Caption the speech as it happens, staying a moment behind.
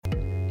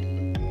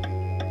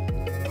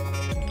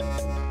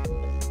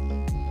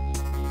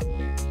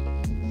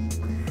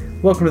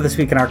Welcome to This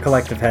Week in Our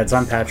Collective Heads.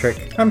 I'm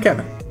Patrick. I'm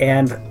Kevin.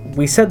 And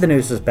we said the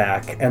news was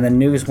back, and the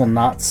news will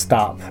not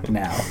stop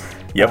now.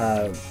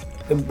 Yep.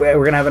 We're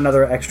going to have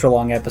another extra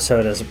long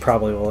episode, as it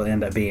probably will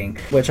end up being,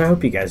 which I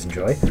hope you guys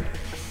enjoy.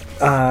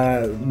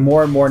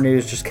 More and more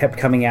news just kept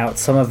coming out.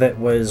 Some of it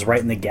was right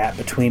in the gap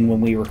between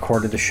when we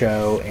recorded the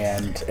show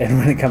and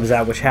when it comes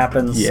out, which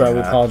happens. Yeah. So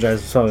we apologize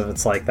if some of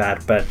it's like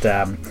that. But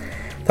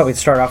thought we'd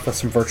start off with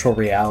some virtual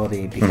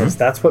reality because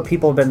that's what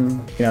people have been.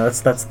 You know,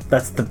 that's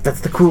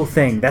the cool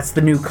thing. That's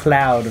the new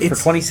cloud for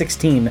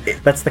 2016.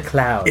 That's the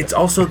cloud. It's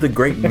also the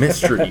great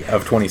mystery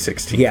of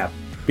 2016. Yeah,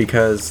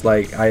 because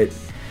like I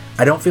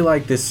don't feel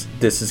like this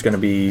is going to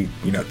be,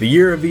 you know, the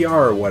year of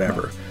VR or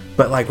whatever. No.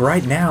 But like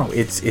right now,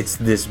 it's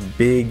this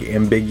big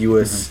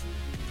ambiguous.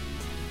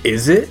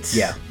 Is it?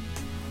 Yeah.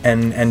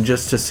 And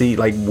just to see,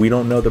 like, we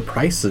don't know the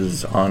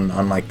prices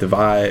on like the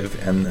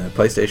Vive and the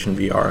PlayStation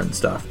VR and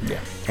stuff. Yeah.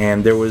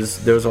 And there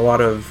was a lot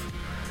of,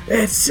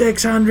 it's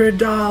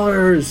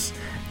 $600,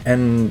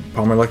 and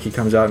Palmer Luckey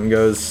comes out and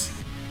goes,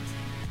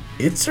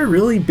 it's a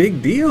really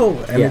big deal,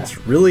 and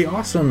it's really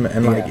awesome,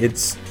 and like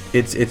it's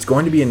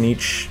going to be a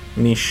niche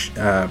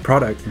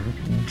product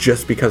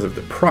just because of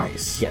the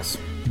price. Yes.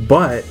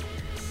 But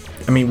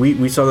I mean,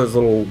 we saw those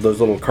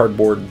little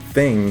cardboard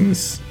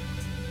things.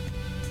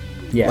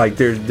 Yeah. Like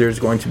there's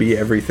going to be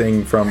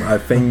everything from a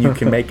thing you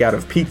can make out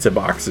of pizza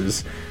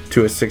boxes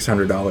to a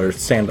 $600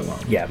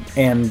 standalone. Yeah,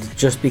 and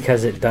just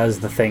because it does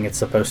the thing it's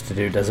supposed to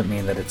do doesn't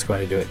mean that it's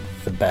going to do it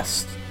the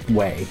best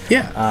way.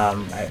 Yeah.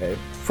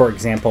 For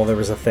example, there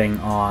was a thing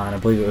on, I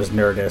believe it was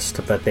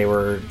Nerdist, but they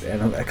were,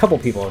 and a couple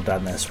people have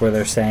done this, where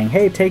they're saying,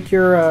 hey, take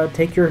your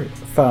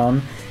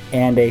phone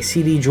and a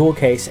CD jewel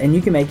case, and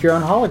you can make your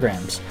own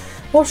holograms.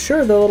 Well,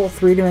 sure, the little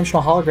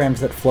three-dimensional holograms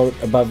that float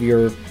above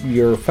your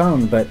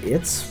phone, but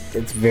it's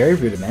very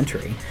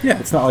rudimentary. Yeah.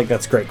 It's not like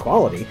that's great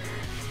quality.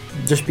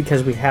 Just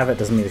because we have it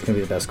doesn't mean it's going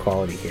to be the best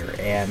quality here.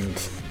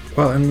 And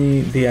well,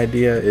 and the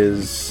idea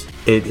is,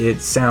 it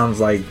sounds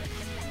like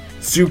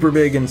super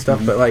big and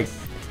stuff, but like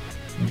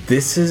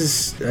this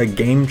is a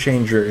game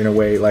changer in a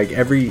way. Like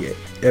every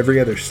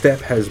other step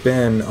has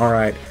been, all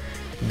right,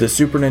 the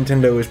Super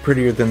Nintendo is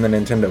prettier than the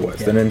Nintendo was.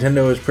 Yeah. The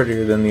Nintendo is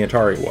prettier than the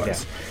Atari was.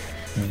 Yeah.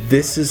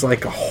 This is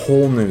like a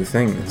whole new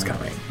thing that's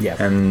coming.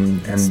 Yeah. And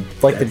it's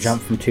like the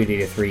jump from 2D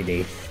to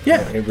 3D.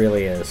 Yeah. It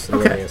really is. It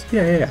okay. really is.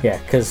 Yeah. Yeah,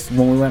 because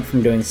when we went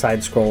from doing side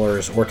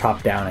scrollers or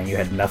top down and you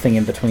had nothing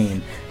in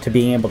between to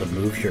being able to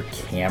move your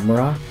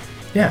camera.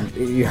 Yeah.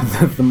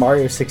 The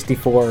Mario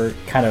 64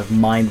 kind of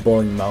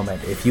mind-blowing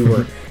moment. If you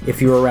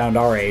were around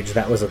our age,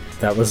 that was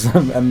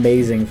an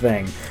amazing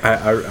thing.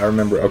 I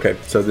remember. Okay,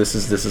 so this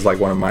is like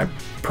one of my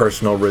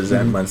personal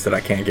resentments that I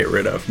can't get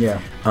rid of.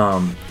 Yeah.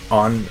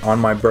 On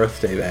my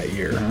birthday that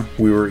year,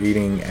 we were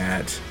eating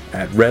at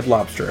Red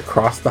Lobster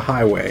across the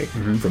highway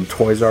from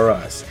Toys R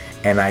Us,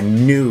 and I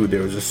knew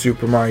there was a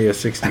Super Mario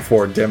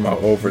 64 demo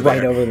over there.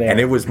 Right over there. And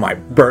it was my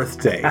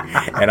birthday,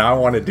 and I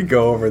wanted to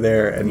go over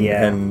there,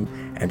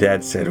 and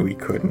Dad said we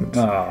couldn't.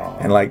 Oh.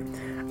 And like,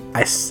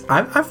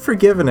 I've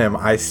forgiven him,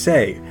 I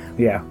say.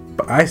 Yeah.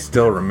 But I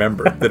still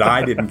remember that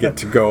I didn't get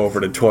to go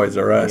over to Toys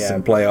R Us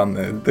and play on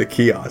the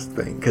kiosk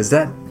thing, because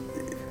it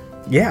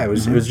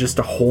was just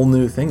a whole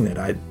new thing that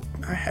I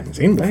hadn't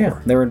seen before. Yeah,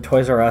 they were in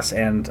Toys R Us,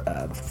 and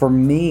for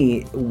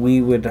me,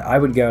 I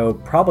would go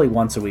probably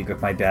once a week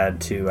with my dad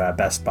to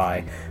Best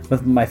Buy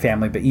with my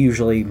family, but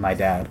usually my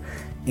dad,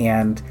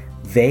 and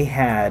they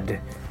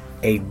had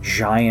a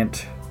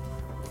giant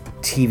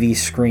TV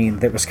screen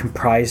that was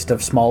comprised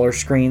of smaller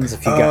screens.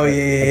 If you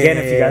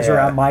if you guys are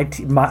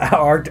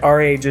around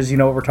our ages, you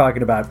know what we're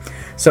talking about.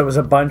 So it was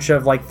a bunch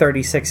of like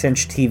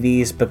 36-inch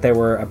TVs, but they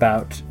were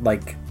about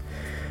like,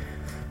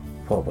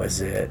 what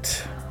was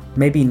it?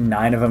 Maybe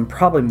 9 of them,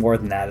 probably more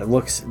than that. It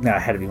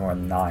had to be more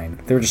than 9.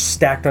 They were just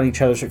stacked on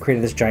each other, so it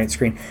created this giant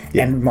screen,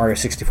 and Mario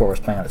 64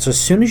 was playing on it. So as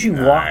soon as you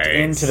walked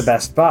into the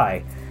Best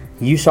Buy,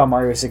 you saw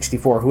Mario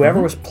 64.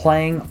 Whoever was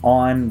playing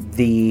on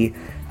the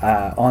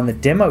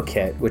demo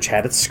kit, which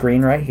had its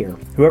screen right here,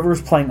 whoever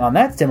was playing on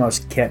that demo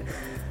kit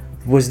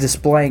was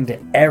displaying to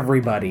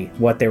everybody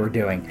what they were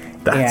doing.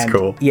 That's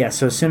cool. Yeah,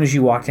 so as soon as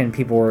you walked in,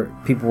 people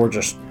were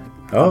just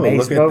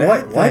amazed. Look at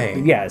that thing.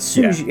 What? Yeah, as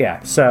soon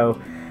as so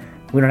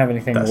we don't have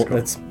anything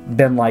that's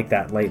been like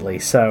that lately.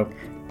 So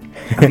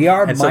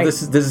VR and so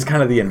this is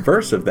kind of the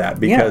inverse of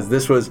that, because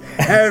this was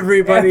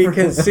everybody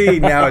can see.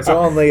 Now it's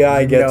only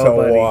I get to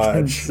watch.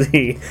 Can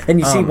see. And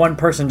you see one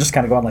person just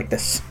kind of going like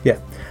this. Yeah.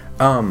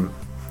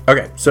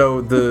 Okay,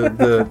 so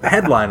the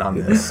headline on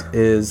this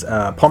is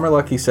Palmer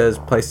Luckey says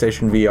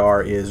PlayStation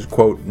VR is,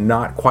 quote,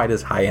 not quite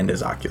as high-end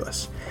as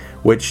Oculus,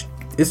 which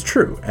is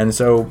true. And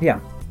so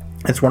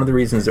it's one of the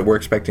reasons that we're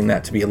expecting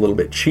that to be a little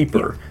bit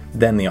cheaper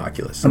than the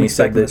Oculus. And he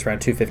said this around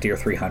 $250 or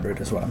 $300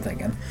 is what I'm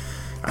thinking.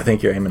 I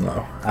think you're aiming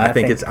low. I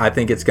think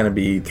it's going to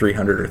be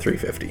 $300 or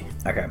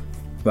 $350. Okay.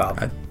 Well,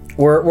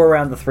 we're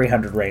around the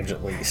 300 range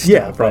at least.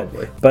 Yeah,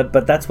 probably.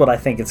 But that's what I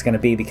think it's going to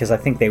be, because I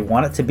think they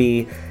want it to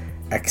be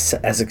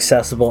as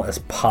accessible as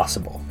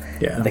possible.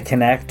 Yeah. The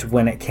Kinect,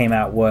 when it came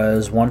out,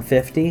 was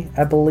 $150,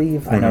 I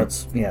believe. I know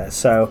it's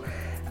so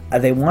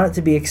they want it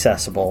to be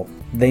accessible.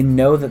 They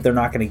know that they're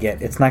not going to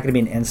it's not going to be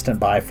an instant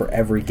buy for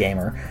every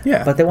gamer.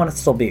 Yeah. But they want it to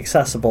still be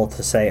accessible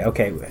to say,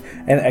 okay,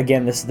 and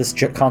again, this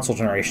console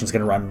generation is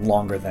going to run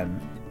longer than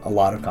a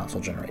lot of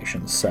console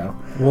generations. So,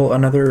 well,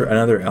 another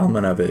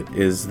element of it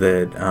is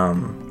that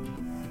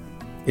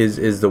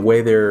is the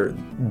way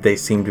they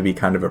seem to be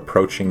kind of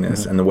approaching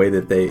this, and the way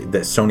that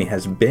Sony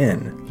has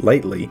been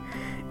lately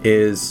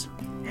is,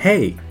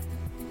 hey,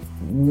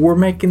 we're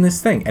making this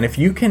thing, and if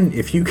you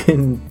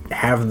can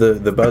have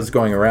the buzz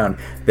going around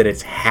that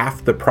it's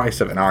half the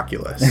price of an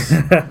Oculus,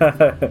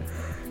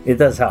 it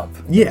does help.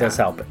 Yeah, it does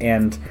help,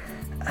 and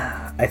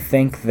I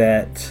think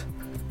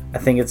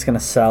it's going to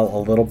sell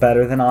a little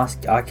better than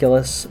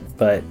Oculus,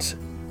 but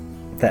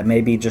that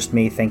may be just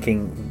me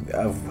thinking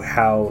of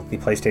how the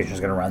PlayStation is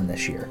going to run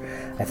this year.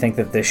 I think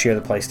that this year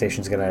the PlayStation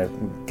is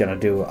going to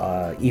do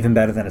even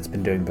better than it's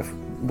been doing before,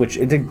 which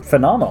it did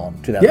phenomenal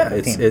in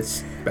 2015. Yeah,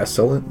 it's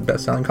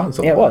best-selling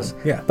console. Yeah, it was.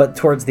 Yeah. But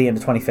towards the end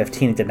of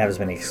 2015, it didn't have as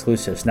many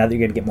exclusives. Now that you're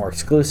going to get more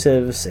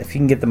exclusives, if you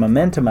can get the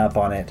momentum up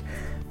on it,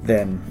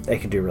 then it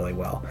can do really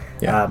well.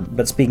 Yeah.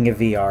 But speaking of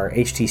VR,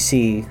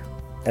 HTC,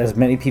 as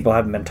many people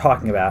have been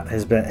talking about,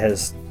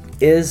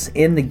 is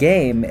in the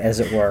game,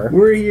 as it were.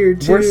 We're here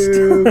too. We're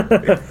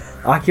still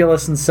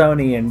Oculus and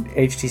Sony, and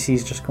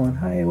HTC's just going,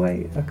 "Hi,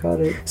 wait, I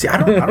got it." See,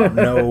 I don't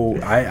know.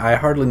 I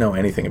hardly know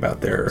anything about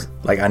their.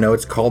 Like, I know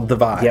it's called the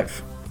Vive. Yep.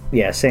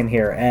 Yeah, same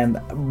here.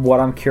 And what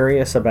I'm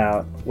curious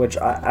about, which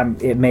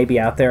it may be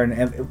out there,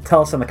 and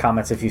tell us in the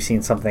comments if you've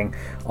seen something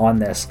on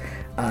this.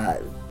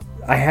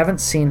 I haven't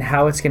seen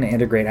how it's going to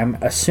integrate. I'm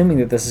assuming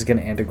that this is going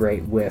to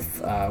integrate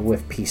with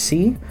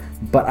PC,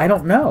 but I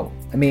don't know.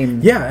 I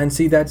mean, yeah, and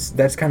see,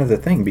 that's kind of the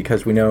thing,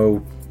 because we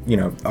know,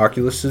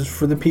 Oculus is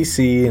for the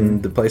PC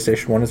and the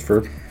PlayStation 1 is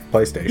for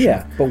PlayStation.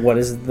 Yeah, but what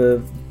is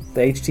the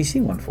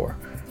HTC one for?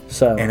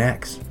 So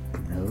NX.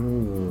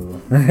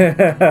 Ooh.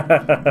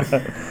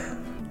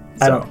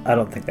 I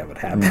don't think that would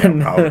happen.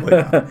 No, probably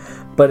not.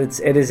 But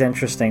it is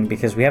interesting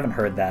because we haven't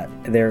heard that.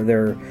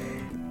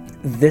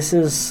 This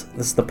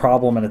is the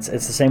problem, and it's the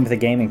same with the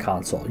gaming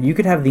console. You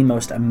could have the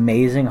most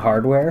amazing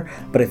hardware,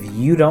 but if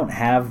you don't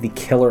have the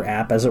killer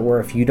app, as it were,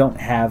 if you don't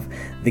have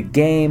the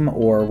game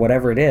or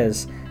whatever it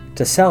is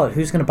to sell it,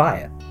 who's going to buy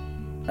it?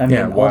 I mean,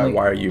 yeah, why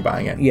are you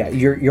buying it? Yeah,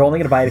 you're only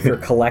going to buy it if you're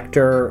a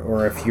collector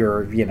or if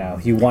you're,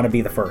 you want to be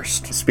the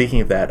first.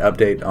 Speaking of that,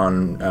 update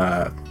on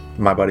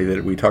my buddy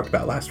that we talked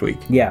about last week.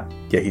 Yeah,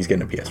 he's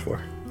getting a PS4,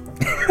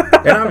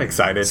 and I'm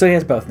excited. So he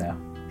has both now.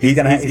 He's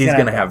gonna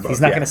have both.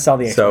 He's not gonna sell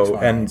the Xbox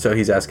One. So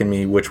he's asking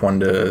me which one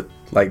to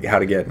how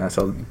to get, and I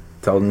tell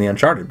him the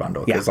Uncharted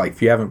bundle, because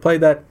if you haven't played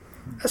that,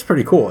 that's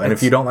pretty cool. And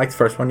if you don't like the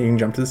first one, you can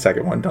jump to the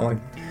second one.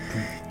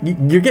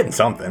 You're getting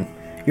something.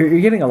 You're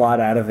getting a lot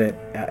out of it.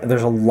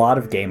 There's a lot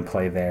of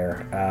gameplay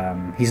there.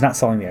 He's not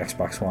selling the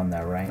Xbox One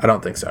though, right? I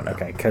don't think so. No.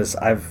 Okay, because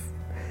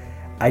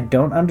I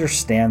don't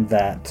understand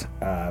that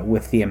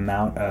with the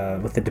amount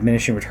with the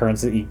diminishing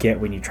returns that you get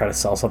when you try to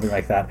sell something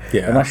like that.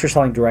 Yeah. Unless you're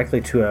selling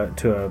directly to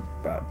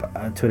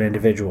an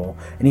individual,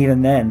 and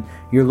even then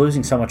you're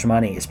losing so much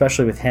money.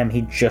 Especially with him,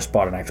 he just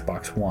bought an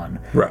Xbox One.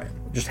 Right.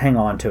 Just hang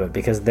on to it,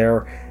 because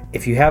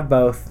if you have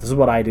both, this is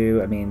what I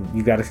do. I mean,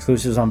 you've got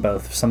exclusives on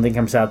both. If something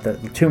comes out,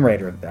 that Tomb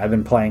Raider, I've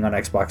been playing on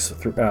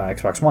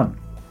Xbox One.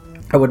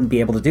 I wouldn't be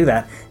able to do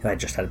that if I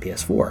just had a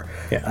PS4.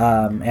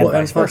 Yeah. And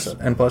vice versa.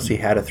 And plus, he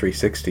had a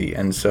 360,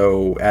 and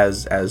so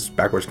as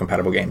backwards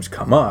compatible games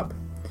come up,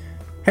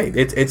 hey,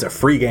 it's a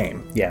free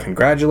game. Yeah.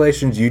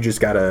 Congratulations, you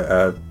just got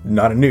a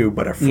not a new,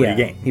 but a free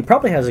game. He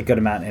probably has a good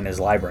amount in his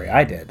library.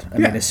 I did. I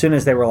mean, as soon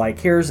as they were like,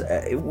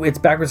 it's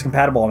backwards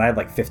compatible, and I had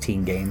like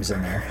 15 games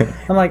in there.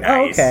 I'm like,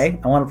 Nice. Oh, okay,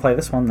 I want to play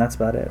this one. That's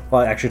about it.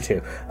 Well, actually,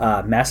 2.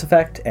 Mass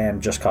Effect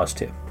and Just Cause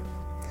 2.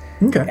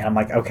 Okay. And I'm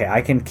like, okay, I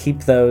can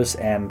keep those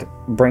and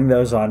bring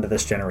those onto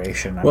this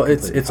generation. Well,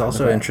 it's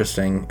also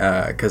interesting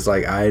because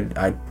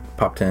I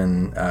popped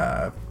in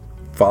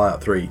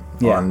Fallout 3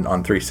 on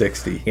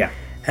 360. Yeah.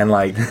 And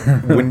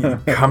when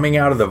coming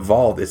out of the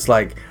vault, it's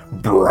like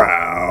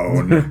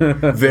brown,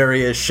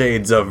 various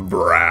shades of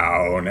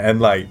brown, and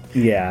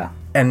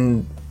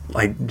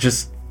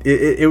just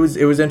it was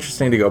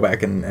interesting to go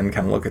back and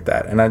kind of look at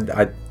that, and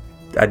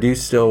I do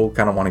still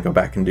kind of want to go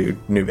back and do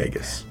New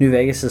Vegas. New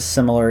Vegas is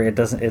similar.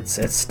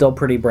 It's still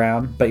pretty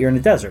brown, but you're in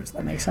the desert, so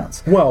that makes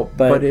sense. Well,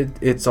 but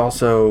it's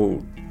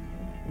also,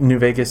 New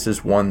Vegas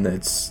is one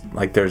that's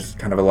like, there's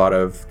kind of a lot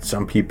of,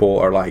 some people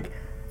are like,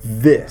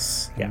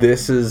 this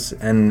is,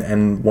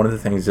 and one of the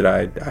things that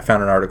I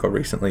found an article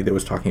recently that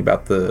was talking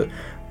about the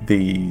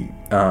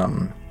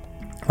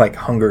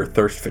hunger,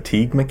 thirst,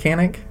 fatigue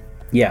mechanic.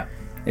 Yeah.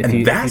 If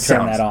you turn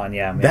that on,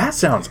 man. That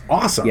sounds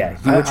awesome. Yeah,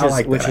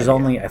 which is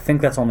only, I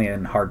think that's only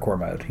in hardcore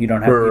mode. You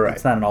don't have,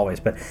 it's not in always,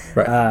 but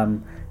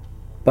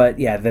but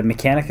yeah, the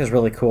mechanic is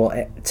really cool.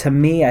 To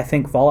me, I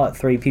think Fallout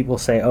 3, people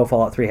say, oh,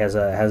 Fallout 3 has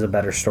a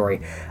better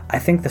story. I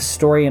think the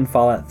story in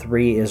Fallout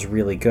 3 is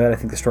really good. I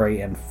think the story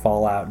in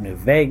Fallout New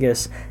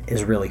Vegas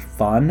is really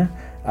fun.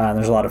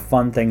 There's a lot of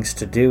fun things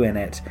to do in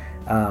it.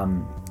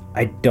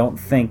 I don't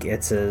think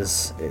it's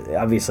as...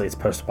 Obviously, it's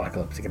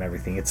post-apocalyptic and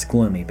everything. It's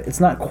gloomy, but it's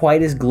not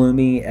quite as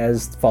gloomy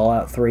as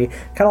Fallout 3.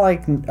 Kind of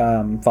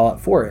like Fallout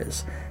 4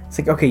 is. It's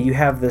like, okay, you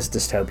have this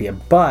dystopia,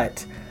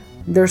 but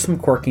there's some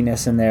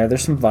quirkiness in there.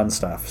 There's some fun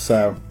stuff.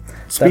 So,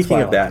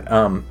 speaking of that,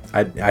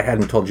 I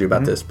hadn't told you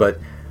about this, but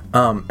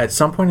at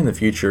some point in the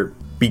future,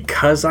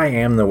 because I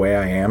am the way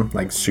I am,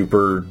 like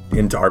super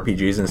into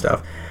RPGs and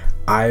stuff,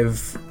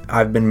 I've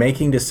been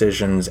making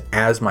decisions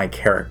as my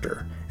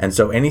character. And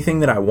so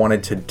anything that I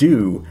wanted to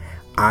do,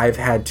 I've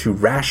had to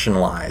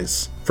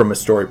rationalize from a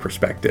story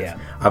perspective. Yeah.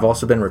 I've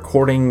also been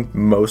recording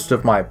most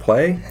of my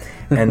play.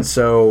 And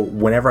so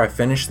whenever I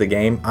finish the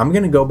game, I'm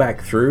going to go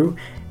back through,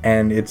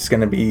 and it's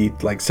going to be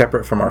like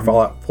separate from our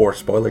Fallout 4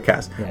 spoiler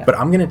cast. Yeah. But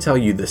I'm going to tell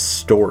you the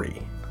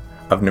story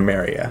of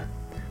Numeria,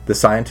 the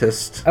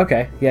scientist.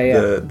 Okay, yeah.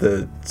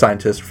 The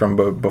scientist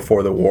from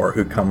before the war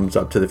who comes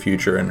up to the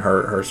future in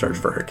her search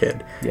for her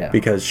kid. Yeah.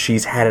 Because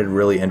she's had a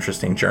really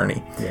interesting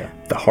journey. Yeah.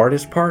 The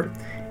hardest part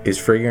is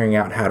figuring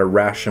out how to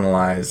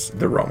rationalize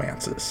the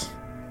romances.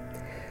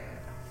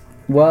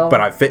 Well,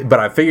 But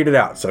I figured it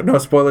out, so no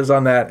spoilers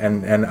on that,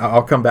 and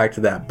I'll come back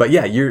to that. But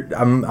yeah,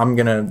 I'm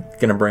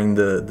gonna bring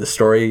the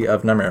story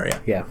of Numeria.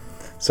 yeah.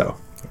 So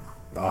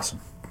Awesome.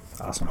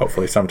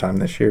 hopefully sometime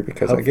this year,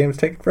 because that game's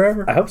taking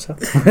forever. I hope so.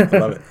 I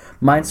love it.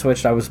 Mine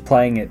switched. I was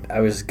playing it.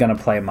 I was going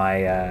to play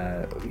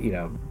my,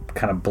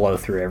 kind of blow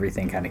through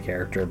everything kind of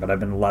character, but I've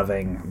been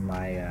loving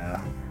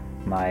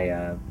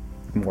my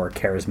more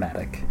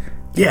charismatic.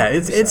 Yeah,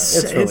 it's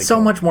really so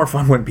cool. much more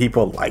fun when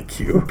people like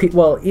you.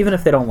 Well, even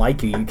if they don't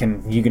like you,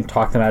 you can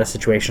talk them out of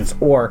situations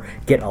or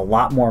get a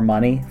lot more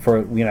money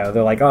for,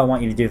 they're like, oh, I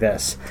want you to do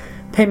this.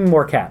 Pay me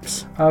more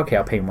caps. Okay,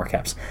 I'll pay you more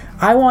caps.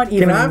 I want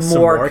even Can I have some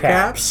more more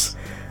caps.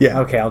 Yeah.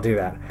 Okay, I'll do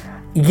that.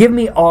 Give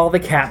me all the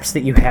caps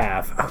that you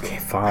have. Okay,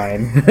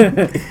 fine.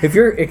 if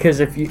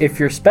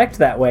you're spec'd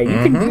that way, you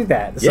can do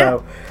that.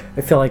 So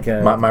I feel like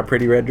My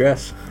pretty red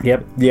dress.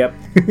 Yep,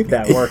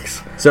 that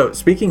works. So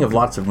speaking of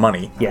lots of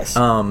money, Yes.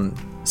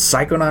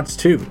 Psychonauts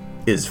 2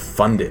 is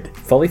funded.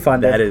 Fully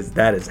funded.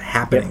 That is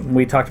happening. Yep,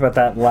 we talked about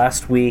that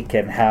last week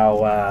and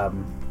how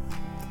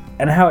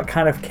it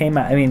kind of came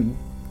out. I mean,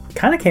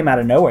 kind of came out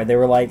of nowhere. They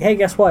were like, hey,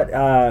 guess what?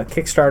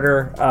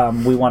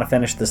 Kickstarter, we want to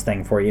finish this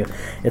thing for you.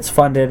 It's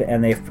funded,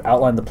 and they've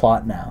outlined the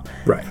plot now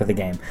for the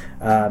game.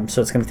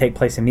 So it's going to take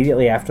place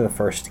immediately after the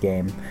first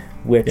game,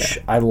 which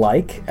I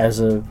like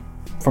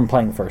from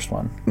playing the first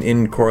one.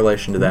 In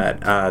correlation to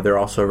that, they're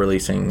also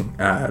releasing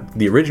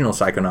the original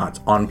Psychonauts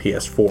on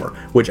PS4,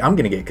 which I'm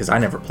going to get because I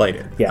never played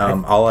it.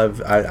 Yeah.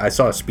 I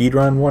saw a speed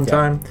run one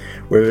time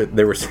where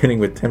they were sitting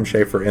with Tim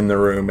Schafer in the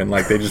room, and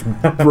like they just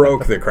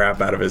broke the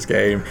crap out of his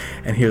game,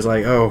 and he was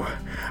like, oh,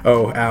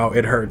 ow,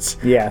 it hurts.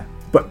 Yeah.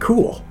 But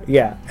cool.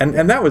 Yeah.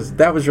 And that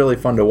was really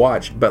fun to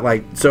watch. But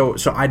like so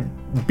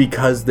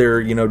because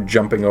they're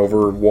jumping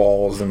over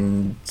walls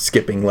and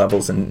skipping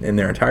levels in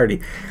their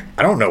entirety,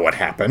 I don't know what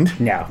happened.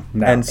 No.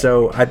 And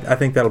so I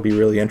think that'll be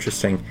really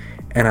interesting,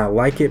 and I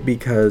like it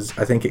because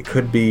I think it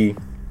could be.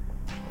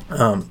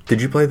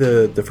 Did you play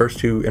the first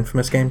two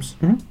Infamous games?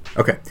 Mm-hmm.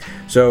 Okay,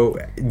 so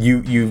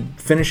you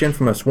finish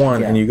Infamous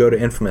 1 and you go to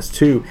Infamous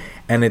 2,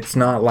 and it's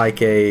not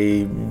like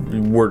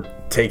we're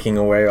taking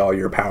away all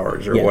your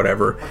powers or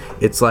whatever.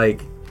 It's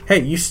like, hey,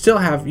 you still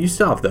have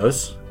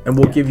those, and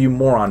we'll give you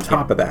more on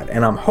top of that.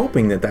 And I'm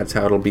hoping that that's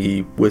how it'll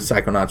be with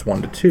Psychonauts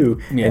 1 to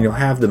 2, and you'll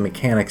have the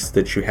mechanics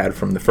that you had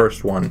from the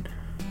first one,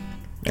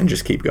 and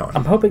just keep going.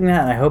 I'm hoping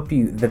that, and I hope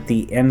that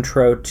the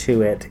intro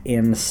to it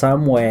in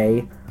some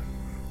way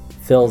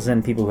fills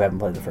in people who haven't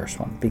played the first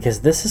one,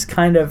 because this is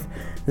kind of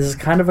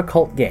a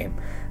cult game.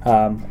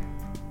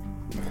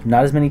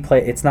 Not as many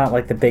it's not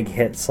like the big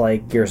hits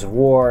like Gears of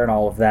War and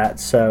all of that.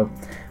 So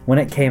when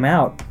it came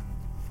out,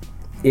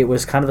 it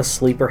was kind of a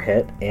sleeper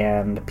hit,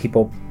 and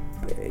people,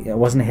 it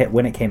wasn't a hit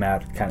when it came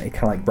out, kind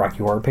of like Rocky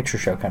Horror Picture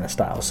Show kind of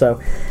style. So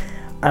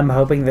I'm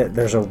hoping that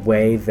there's a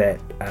way that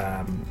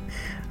I'm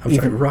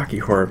sorry, Rocky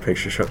Horror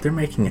Picture Show, they're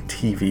making a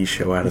TV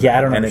show out of I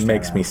it, don't and it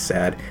makes that. me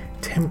sad.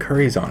 Tim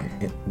Curry's on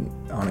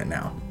it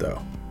now,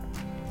 though,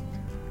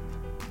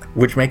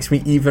 which makes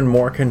me even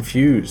more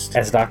confused.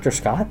 As Dr.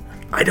 Scott?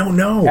 I don't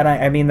know. And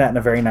I mean that in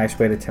a very nice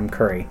way to Tim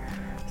Curry.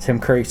 Tim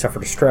Curry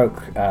suffered a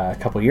stroke a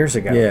couple years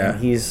ago, and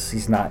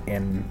he's not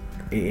in.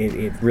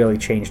 It really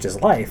changed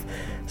his life.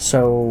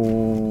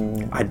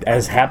 So,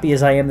 as happy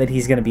as I am that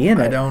he's going to be in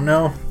it, I don't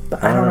know.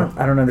 But I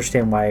don't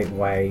understand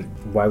why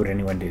would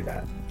anyone do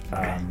that.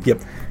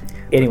 Yep.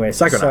 Anyway,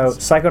 Psychonauts.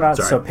 So Psychonauts.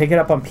 Sorry. So pick it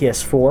up on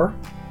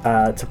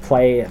PS4 to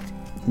play.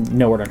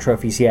 No word on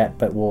trophies yet,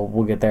 but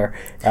we'll get there.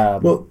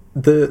 Well,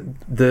 the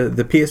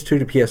PS2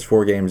 to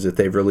PS4 games that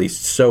they've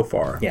released so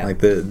far, like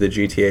the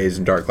GTAs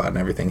and Dark Cloud and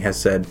everything, has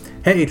said,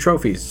 hey,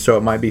 trophies. So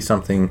it might be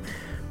something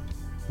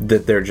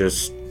that they're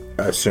just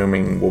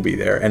assuming will be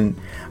there. And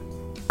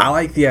I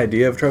like the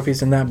idea of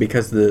trophies in that,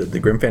 because the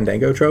Grim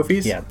Fandango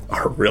trophies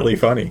are really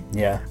funny.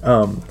 Yeah.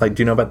 Like,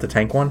 do you know about the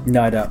tank one?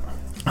 No, I don't.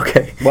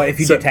 Okay. What if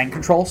you do tank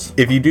controls?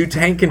 If you do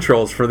tank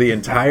controls for the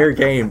entire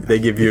game, they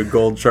give you a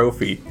gold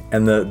trophy,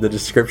 and the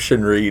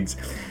description reads,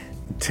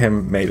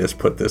 Tim made us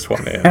put this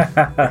one in.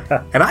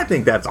 And I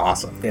think that's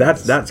awesome.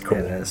 That's cool.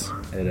 It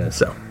is.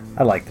 So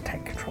I like the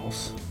tank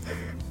controls.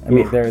 I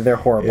mean, they're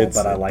horrible,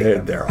 but I like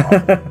them. They're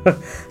awful.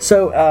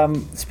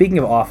 So, speaking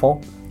of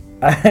awful,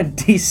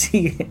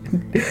 DC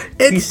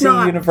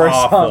not Universe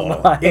awful.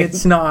 Online.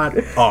 It's not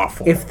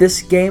awful. If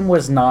this game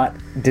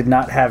did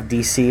not have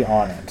DC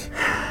on it,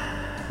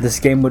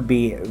 this game would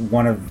be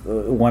one of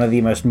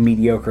the most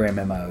mediocre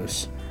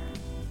MMOs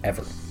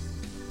ever.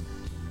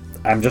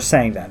 I'm just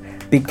saying that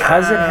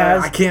because it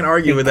has. I can't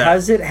argue with that.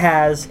 Because it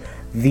has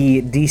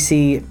the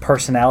DC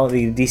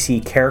personality, the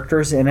DC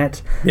characters in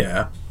it.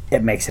 Yeah.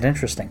 It makes it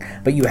interesting.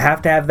 But you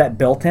have to have that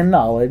built-in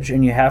knowledge,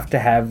 and you have to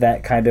have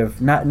that kind of,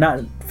 not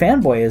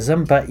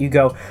fanboyism, but you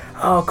go,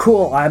 oh,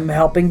 cool, I'm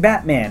helping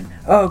Batman.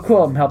 Oh,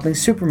 cool, I'm helping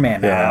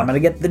Superman. Yeah. I'm going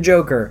to get the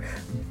Joker.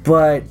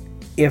 But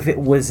if it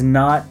was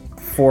not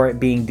for it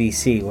being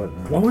DC...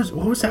 What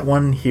was that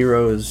one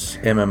Heroes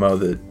MMO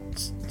that...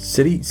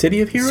 City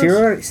of Heroes?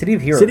 City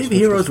of Heroes. City of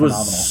Heroes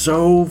was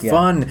so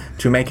fun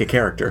to make a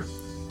character.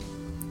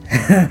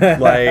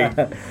 Like,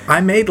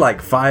 I made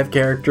like 5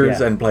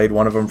 characters and played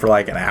one of them for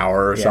like an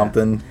hour or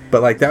something.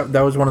 But like that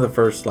was one of the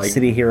first like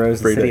City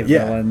Heroes, the City of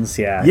Villains.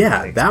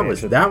 Yeah,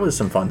 that was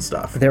some fun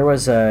stuff. There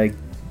was the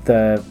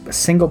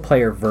single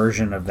player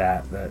version of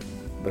that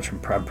which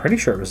I'm pretty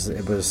sure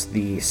it was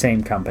the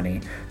same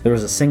company. There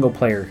was a single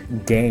player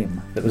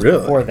game that was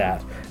before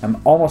that.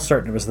 I'm almost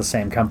certain it was the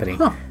same company.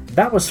 Huh.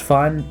 That was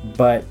fun,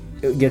 but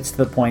it gets to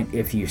the point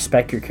if you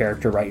spec your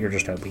character right, you're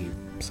just OP.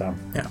 So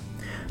yeah.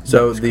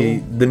 So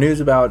the news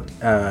about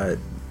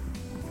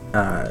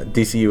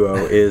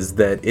DCUO is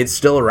that it's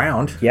still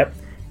around. Yep.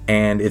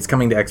 And it's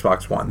coming to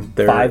Xbox One.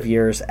 5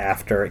 years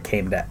after it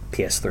came to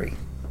PS3.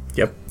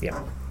 Yep. Yep.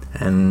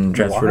 And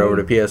transferred over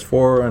to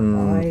PS4.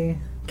 And Why?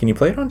 Can you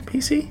play it on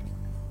PC?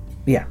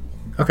 Yeah.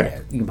 Okay.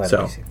 Yeah, you can play it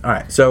on PC. All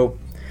right. So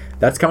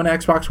that's coming to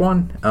Xbox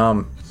One.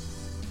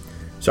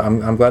 So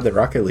I'm glad that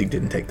Rocket League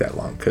didn't take that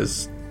long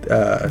because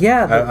I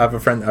have a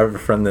friend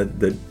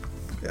that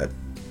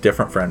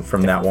different friend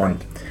from that one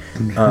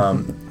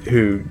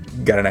who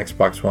got an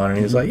Xbox One, and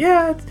he was like,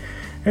 yeah,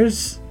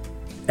 there's,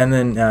 and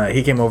then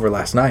he came over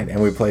last night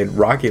and we played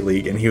Rocket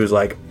League, and he was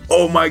like,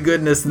 oh my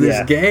goodness,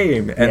 this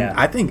game. And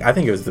I think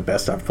it was the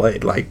best I've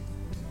played. Like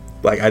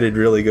I did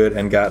really good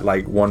and got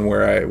like one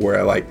where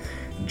I like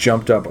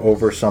jumped up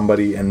over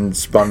somebody and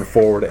spun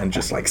forward and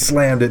just like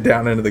slammed it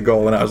down into the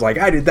goal, and I was like,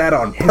 I did that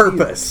on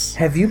purpose.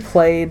 Have you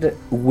played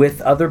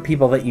with other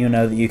people that you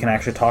know that you can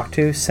actually talk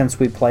to since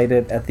we played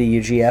it at the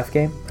UGF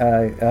game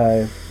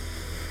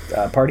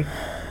party?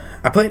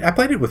 I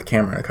played it with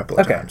Cameron a couple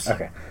of times.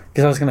 Okay.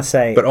 Because I was going to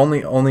say, but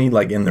only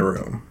like in the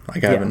room.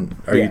 Like I haven't.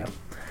 Are you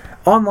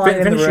online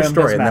in the room? Finish your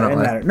story, doesn't and then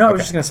matter. No, I was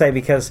just going to say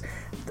because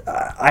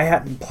I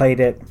hadn't played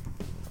it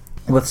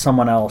with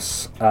someone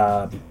else.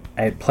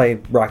 I had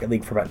played Rocket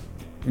League for about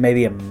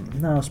it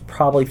was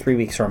probably 3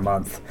 weeks or a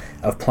month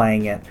of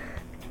playing it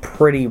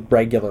pretty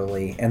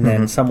regularly, and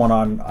then someone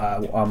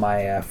on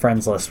my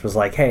friends list was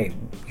like, hey,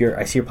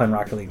 I see you're playing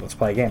Rocket League, let's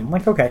play a game. I'm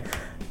like, okay.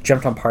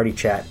 Jumped on party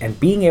chat, and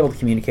being able to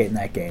communicate in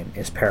that game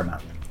is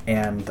paramount,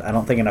 and I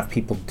don't think enough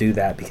people do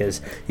that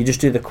because you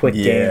just do the quick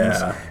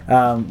games,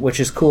 which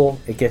is cool.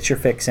 It gets your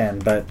fix in,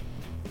 but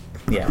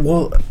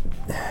well,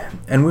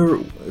 and we were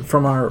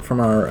from our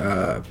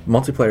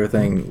multiplayer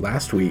thing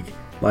last week.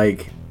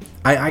 Like,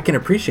 I can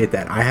appreciate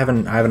that. I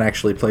haven't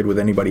actually played with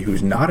anybody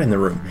who's not in the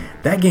room.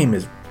 That game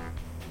is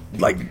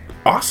like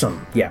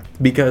awesome. Yeah.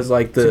 Because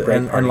like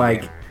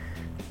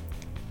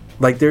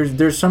like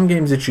there's some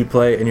games that you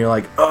play and you're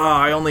like, oh,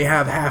 I only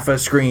have half a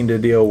screen to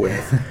deal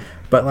with.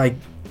 But like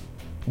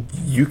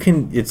you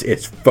can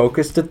it's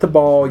focused at the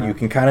ball. You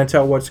can kind of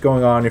tell what's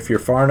going on. If you're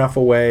far enough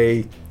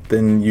away,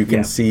 then you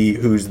can see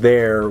who's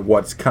there,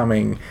 what's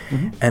coming,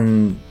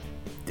 and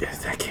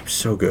that game's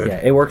so good.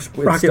 Yeah, it works.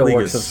 It still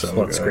works with so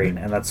split good. Screen,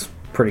 and that's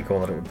pretty cool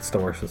that it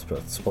still works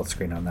with split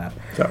screen on that.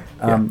 So,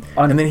 and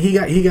then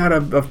he got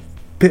a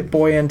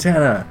Pip-Boy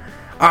antenna.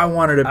 I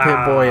wanted a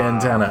Pip-Boy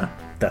antenna.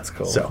 That's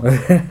cool. So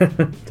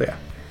yeah.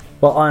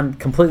 Well, on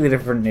completely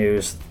different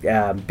news,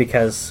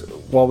 because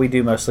while we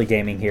do mostly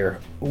gaming here,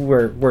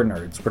 we're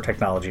nerds. We're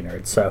technology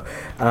nerds. So,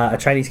 a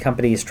Chinese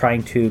company is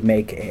going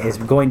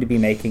to be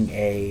making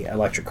a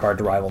electric car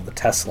to rival the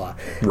Tesla,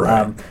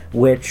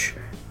 which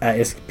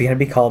is going to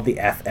be called the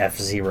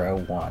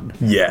FF01.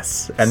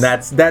 Yes, and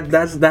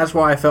that's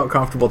why I felt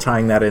comfortable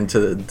tying that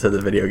into the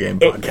video game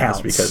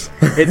podcast, because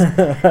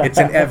it's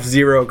an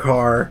F-Zero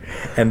car,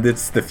 and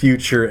it's the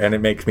future, and it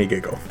makes me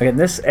giggle.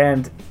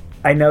 And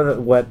I know that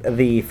what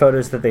the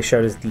photos that they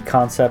showed is the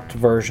concept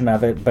version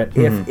of it, but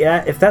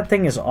if that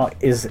thing is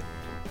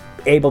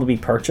able to be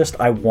purchased,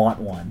 I want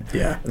one.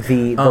 Yeah,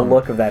 the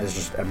look of that is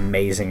just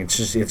amazing.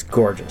 It's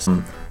gorgeous.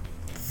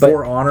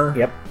 For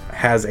Honor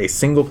has a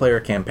single player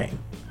campaign,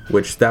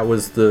 which that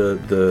was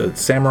the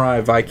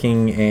Samurai,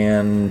 Viking,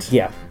 and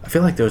I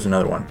feel like there was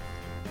another one,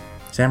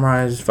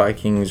 Samurais,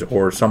 Vikings,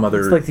 or some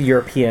other. It's like the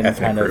European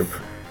kind group. of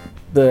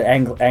the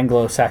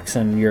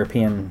Anglo-Saxon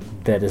European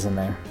that is in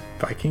there.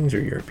 Vikings or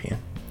European?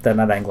 They're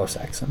not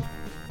Anglo-Saxon.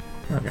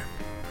 Okay.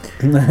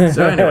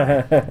 So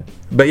anyway,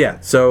 but yeah,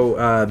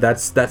 so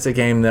that's a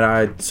game that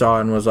I saw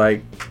and was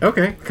like,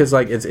 okay, because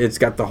like it's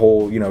got the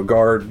whole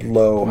guard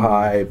low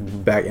high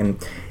back,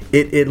 and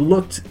it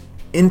looked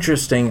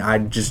interesting. I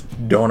just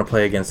don't want to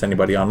play against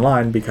anybody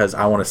online because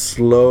I want to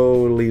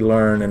slowly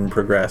learn and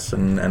progress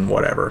and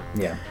whatever.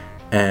 Yeah.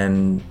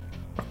 And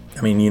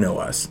I mean,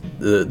 us,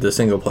 the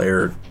single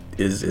player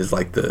is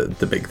like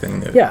the big thing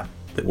that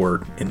that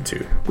we're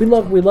into. We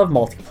love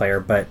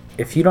multiplayer, but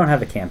if you don't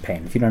have a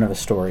campaign, if you don't have a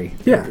story,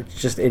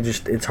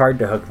 it's hard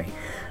to hook me.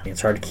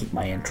 It's hard to keep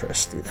my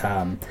interest.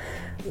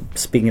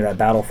 Speaking of that,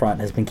 Battlefront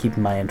has been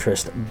keeping my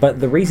interest, but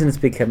the reason it's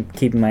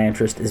keeping my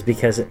interest is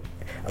because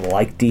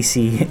like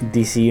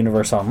DC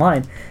Universe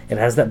Online, it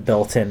has that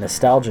built-in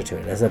nostalgia to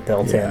it. It has that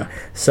built-in.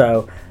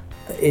 So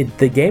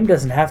the game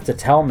doesn't have to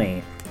tell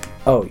me,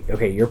 oh,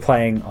 okay, you're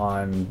playing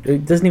on...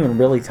 It doesn't even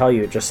really tell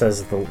you. It just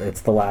says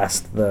it's the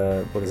last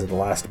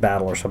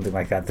battle or something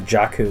like that, the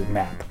Jakku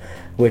map,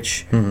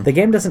 which the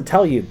game doesn't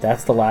tell you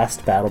that's the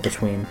last battle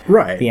between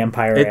the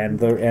Empire and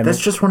that's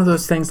just one of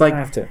those things like... I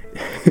have to.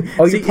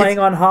 Oh, you're playing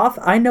on Hoth?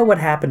 I know what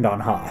happened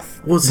on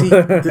Hoth. Well, see,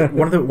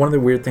 one of the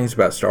weird things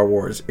about Star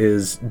Wars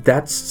is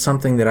that's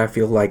something that I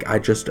feel like I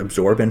just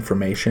absorb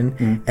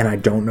information and I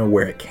don't know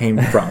where it came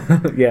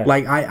from. Yeah.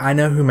 Like, I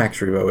know who Max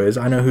Rebo is.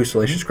 I know who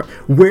Salacious Crumb...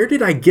 Where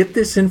did I get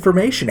this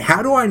information?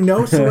 How do I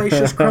know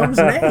Salacious Crumb's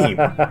name?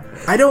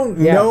 I don't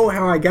know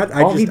how I got...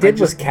 All he did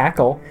was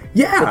cackle.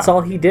 Yeah. That's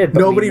all he did.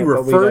 Nobody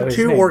referred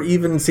to or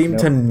even seemed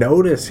to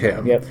notice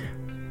him. Yep.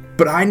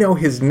 But I know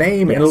his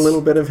name and a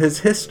little bit of his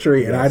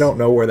history, and I don't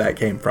know where that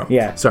came from.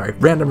 Yeah. Sorry,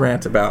 random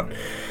rant about...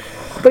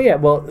 But yeah,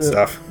 well,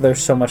 stuff.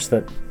 There's so much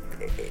that,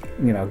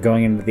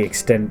 going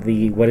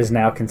into what is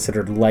now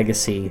considered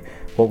legacy,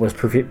 what was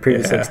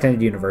previously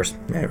extended universe.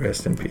 May it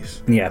rest in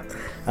peace. Yeah.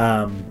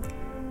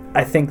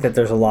 I think that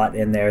there's a lot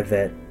in there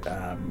that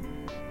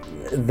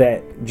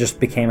that just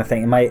became a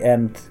thing.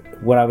 And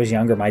when I was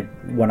younger,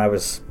 when I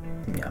was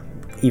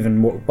even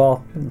more,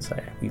 well, I wouldn't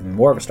say even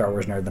more of a Star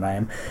Wars nerd than I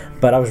am,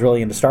 but I was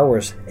really into Star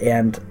Wars,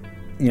 and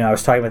I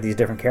was talking about these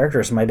different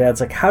characters, and my dad's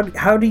like, how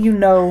do you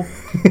know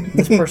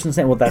this person's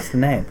name? Well, that's the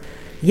name.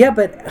 Yeah,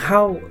 but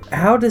how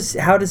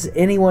does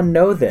anyone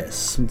know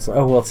this? It's like,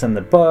 oh, well, it's in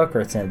the book,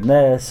 or it's in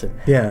this.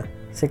 Yeah.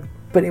 It's like,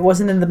 but it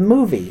wasn't in the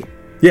movie.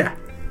 Yeah.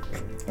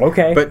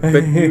 Okay. But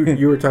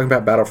you were talking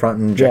about Battlefront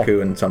and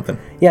Jakku and something.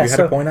 Yeah. You had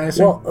a point, I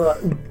assume? Well,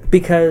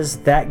 because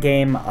that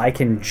game I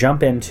can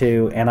jump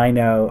into and I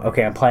know,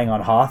 okay, I'm playing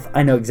on Hoth.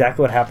 I know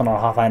exactly what happened on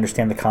Hoth. I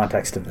understand the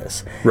context of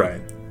this.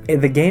 Right.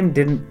 The game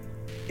didn't...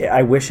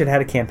 I wish it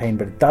had a campaign,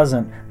 but it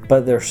doesn't.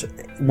 But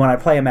when I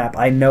play a map,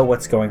 I know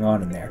what's going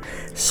on in there.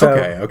 So,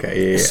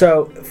 okay. Yeah.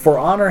 So for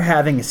Honor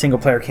having a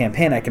single-player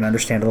campaign, I can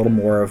understand a little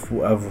more of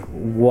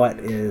what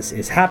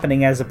is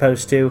happening, as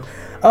opposed to,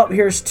 oh,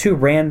 here's two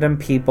random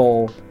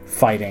people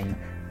fighting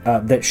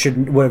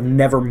that would have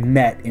never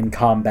met in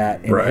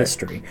combat in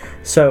history.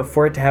 So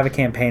for it to have a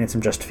campaign and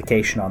some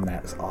justification on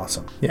that is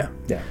awesome. Yeah.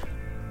 Yeah.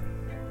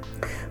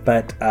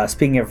 But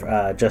speaking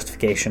of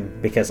justification,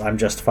 because I'm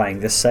justifying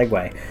this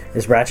segue,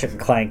 is Ratchet &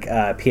 Clank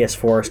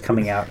PS4 is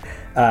coming out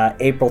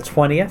April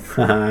 20th.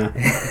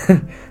 Uh-huh.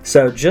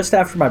 So just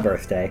after my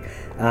birthday.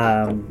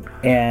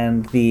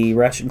 And the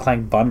Ratchet &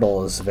 Clank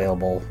bundle is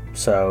available,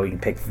 so you can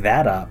pick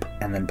that up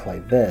and then play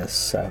this.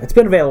 So it's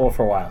been available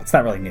for a while. It's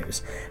not really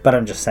news, but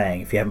I'm just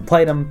saying, if you haven't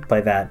played them, play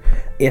that.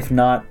 If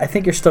not, I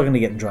think you're still going to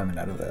get enjoyment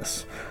out of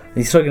this.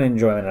 You're still going to get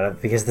enjoyment out of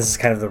it because this is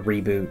kind of the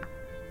reboot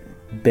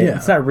bit. Yeah.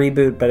 It's not a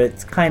reboot, but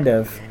it's kind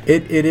of...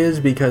 It is,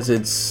 because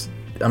it's...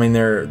 I mean,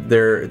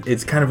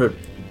 it's kind of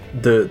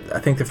I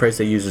think the phrase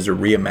they use is a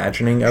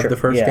reimagining of the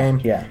first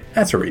game. Yeah.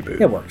 That's a reboot.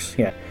 It works,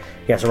 yeah.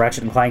 Yeah, so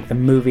Ratchet & Clank, the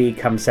movie,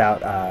 comes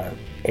out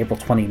April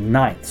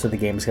 29th, so the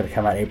game is going to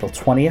come out April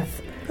 20th.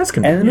 That's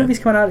convenient. And the movie's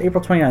coming out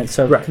April 29th,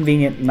 so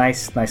convenient,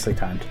 nicely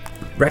timed.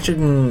 Ratchet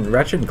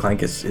and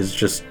Clank is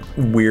just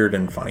weird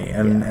and funny,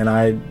 and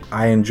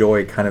I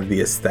enjoy kind of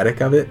the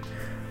aesthetic of it.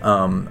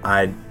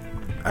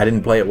 I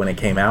didn't play it when it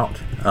came out,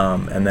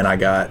 and then I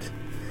got,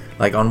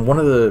 like, on one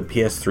of the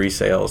PS3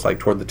 sales, like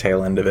toward the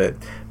tail end of it,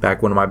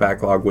 back when my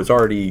backlog was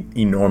already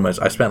enormous.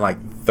 I spent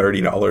like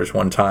 $30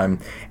 one time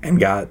and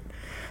got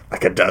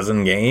like a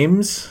dozen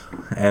games,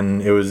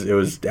 and it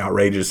was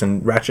outrageous.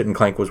 And Ratchet and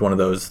Clank was one of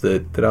those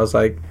that I was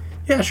like,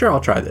 yeah, sure, I'll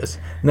try this.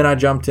 And then I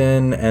jumped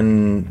in,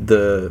 and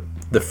the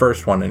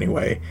first one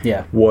anyway,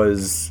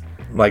 was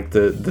like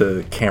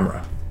the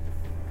camera.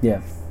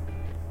 Yeah.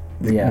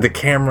 The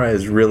camera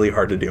is really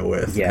hard to deal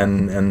with,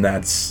 and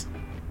that's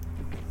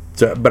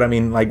so. But I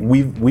mean, like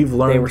we've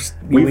learned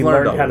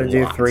how to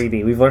do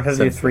 3D. We've learned how to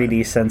do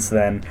 3D since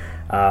then.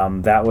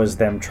 That was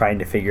them trying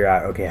to figure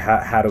out, okay,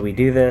 how do we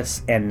do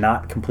this and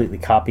not completely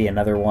copy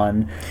another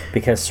one,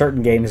 because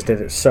certain games did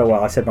it so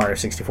well. I said Mario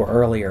 64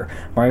 earlier.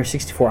 Mario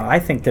 64, I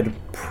think, did a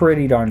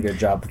pretty darn good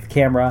job with the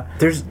camera.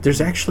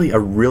 There's actually a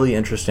really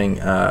interesting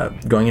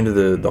going into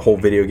the whole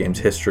video games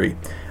history.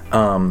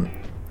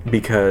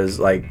 Because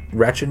like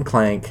Ratchet and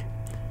Clank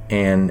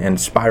and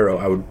Spyro,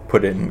 I would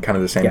put it in kind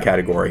of the same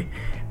category.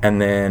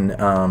 And then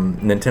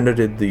Nintendo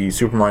did the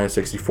Super Mario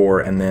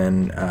 64, and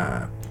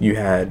then you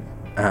had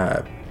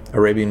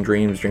Arabian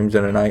Dreams, Dreams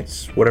in the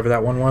Nights, whatever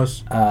that one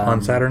was,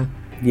 on Saturn.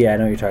 Yeah, I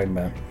know what you're talking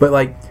about. But,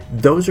 like,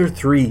 those are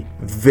 3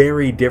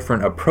 very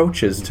different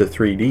approaches to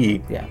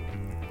 3D. Yeah.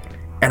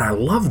 And I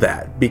love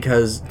that,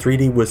 because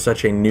 3D was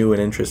such a new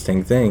and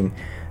interesting thing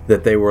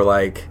that they were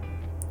like,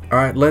 all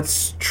right,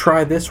 let's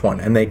try this one.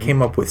 And they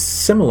came up with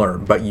similar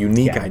but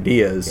unique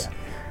ideas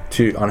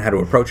on how to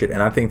approach it.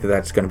 And I think that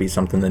that's going to be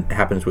something that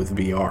happens with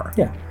VR.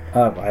 Yeah,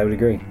 I would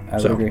agree. I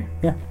would agree.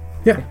 Yeah.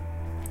 Yeah.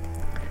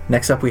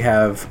 Next up, we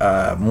have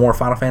more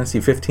Final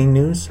Fantasy 15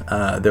 news.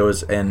 There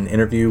was an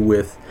interview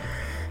with,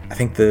 I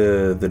think,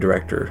 the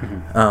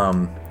director,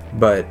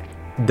 but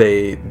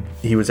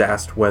he was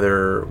asked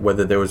whether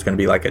there was going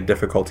to be like a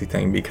difficulty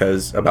thing,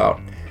 because about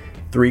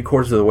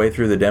 3/4 of the way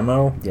through the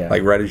demo,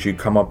 like right as you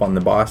come up on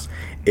the boss,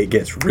 it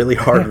gets really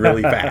hard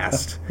really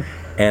fast,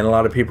 and a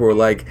lot of people were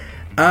like,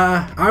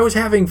 I was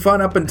having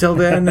fun up until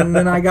then, and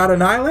then I got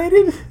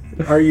annihilated.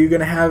 Are you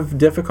going to have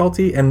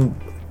difficulty? And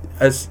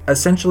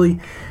essentially,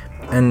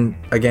 and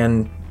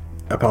again,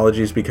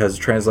 apologies, because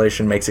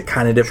translation makes it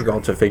kind of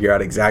difficult to figure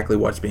out exactly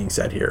what's being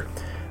said here.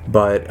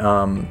 But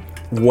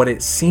what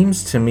it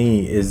seems to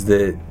me is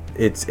that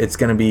it's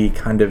going to be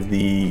kind of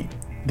the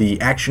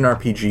action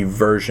RPG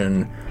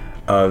version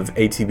of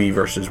ATB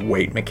versus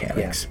weight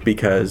mechanics,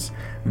 because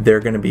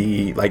they're going to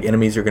be like,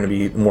 enemies are going to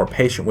be more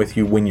patient with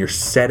you when you're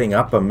setting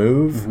up a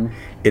move.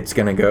 It's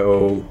going to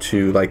go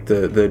to like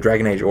the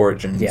Dragon Age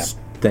Origins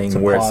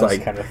thing, where it's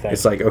like, kind of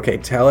it's like, okay,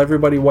 tell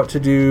everybody what to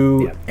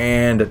do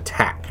and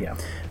attack.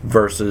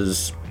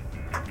 Versus,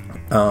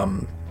 I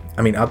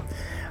mean,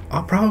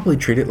 I'll probably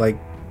treat it like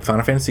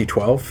Final Fantasy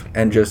 12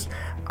 and just,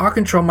 I'll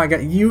control my guy.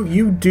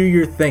 You do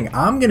your thing.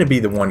 I'm going to be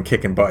the one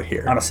kicking butt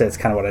here. Honestly, it's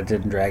kind of what I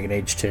did in Dragon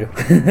Age 2.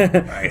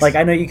 Nice. Like,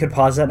 I know you could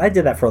pause that. I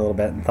did that for a little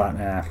bit and thought,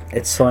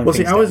 it's slowing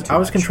things down. I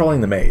was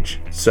controlling the mage,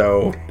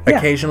 so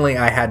occasionally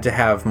I had to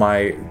have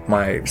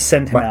my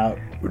send him out.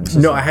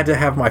 No, I had to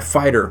have my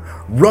fighter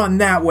run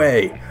that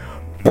way.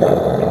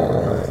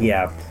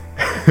 Yeah.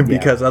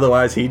 Because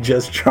otherwise he'd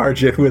just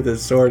charge it with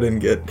his sword and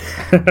get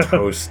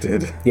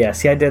toasted. Yeah,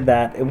 see, I did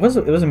that. It was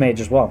a mage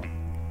as well.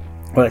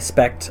 But I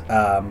spec'd,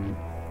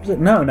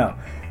 no.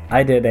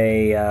 I did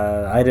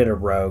a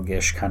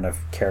rogue-ish kind of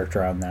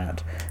character on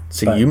that.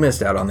 So you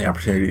missed out on the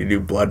opportunity to do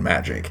blood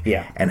magic.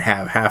 Yeah. And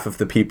have half of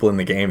the people in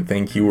the game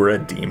think you were a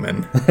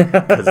demon.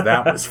 Because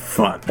that was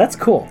fun. That's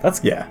cool. That's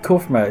cool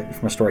from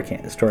a story.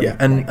 Yeah,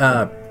 and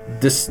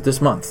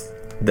this month,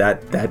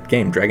 that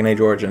game, Dragon Age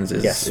Origins,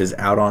 is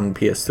out on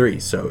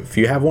PS3. So if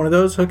you have one of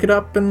those, hook it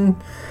up and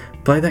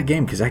play that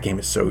game, because that game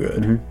is so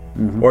good.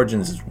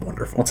 Origins is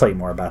wonderful. I'll tell you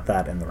more about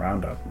that in the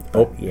roundup.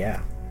 Oh,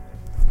 yeah.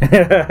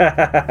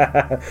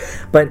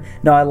 But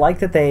no, I like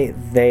that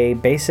they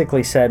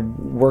basically said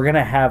we're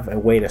gonna have a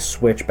way to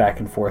switch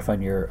back and forth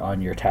on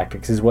your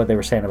tactics, is what they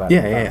were saying about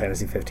Final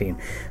Fantasy 15.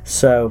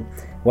 So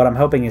what I'm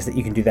hoping is that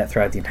you can do that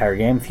throughout the entire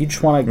game. If you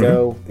just want to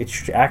go,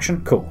 it's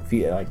action, cool. If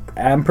you like,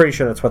 I'm pretty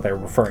sure that's what they're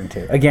referring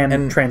to. Again,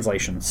 and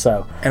translation.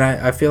 So, and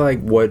I feel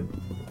like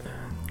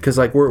because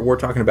like we're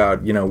talking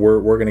about,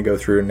 we're gonna go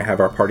through and have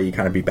our party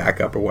kind of be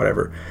backup or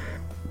whatever.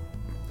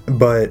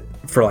 But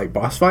for like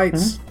boss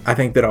fights, I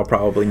think that I'll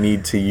probably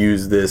need to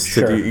use this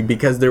to do,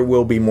 because there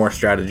will be more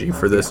strategy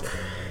for this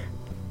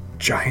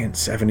giant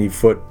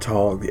 70-foot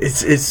tall.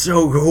 It's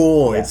so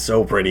cool. It's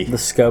so pretty. The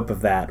scope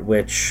of that,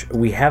 which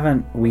we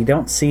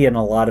don't see in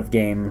a lot of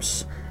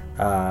games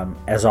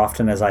as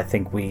often as I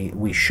think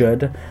we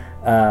should.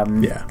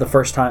 The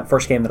first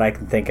game that I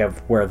can think of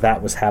where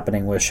that was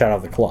happening was Shadow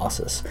of the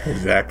Colossus.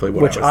 Exactly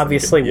what which I was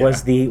obviously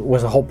thinking,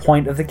 was the whole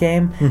point of the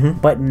game.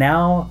 But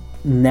now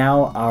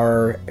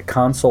our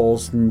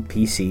consoles and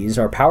PCs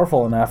are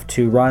powerful enough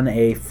to run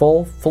a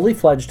fully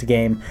fledged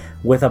game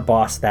with a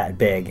boss that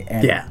big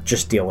and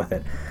just deal with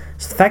it.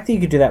 So the fact that you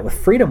could do that with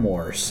Freedom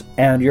Wars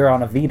and you're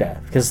on a Vita,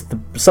 because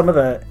some of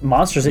the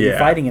monsters that you're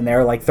fighting in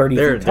there are like 30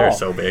 feet tall. They're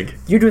so big.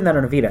 You're doing that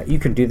on a Vita. You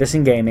can do this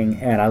in gaming,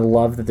 and I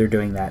love that they're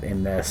doing that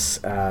in this.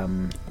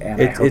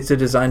 It's a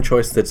design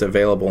choice that's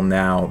available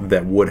now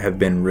that would have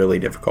been really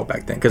difficult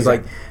back then. Because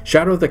like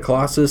Shadow of the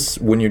Colossus,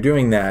 when you're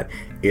doing that,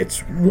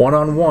 it's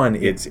one-on-one.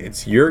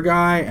 It's your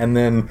guy, and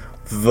then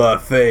the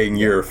thing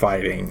you're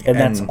fighting. And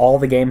that's all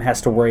the game has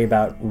to worry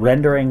about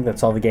rendering.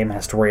 That's all the game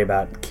has to worry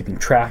about keeping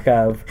track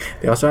of.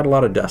 They also had a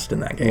lot of dust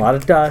in that game. A lot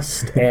of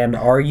dust. And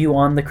are you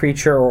on the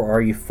creature or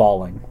are you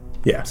falling?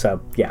 Yeah.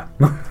 So, yeah.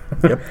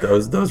 Yep,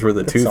 those were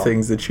the two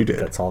things that you did.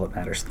 That's all that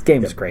matters. The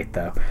game is great,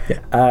 though.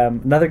 Yeah.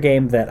 Another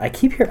game that I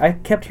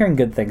kept hearing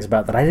good things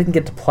about that I didn't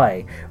get to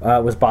play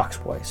was Box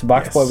Boy. So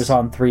Box Boy was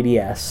on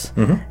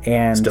 3DS.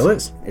 And still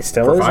is. It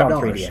still is on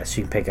 3DS.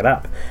 You can pick it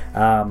up.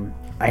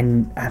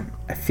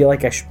 I feel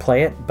like I should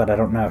play it, but I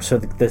don't know. So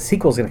the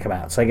sequel's going to come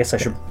out, so I guess I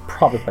should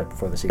probably play it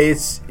before the sequel.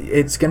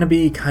 It's going to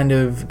be kind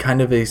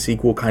of a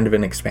sequel, kind of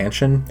an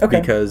expansion. Okay.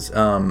 Because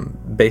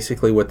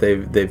basically what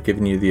they've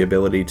given you the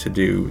ability to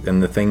do,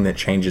 and the thing that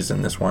changes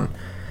in this one,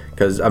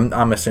 because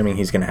I'm assuming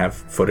he's going to have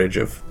footage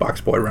of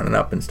Box Boy running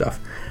up and stuff.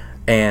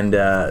 And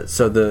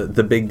so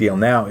the big deal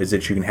now is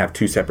that you can have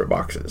 2 separate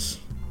boxes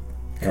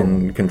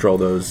and control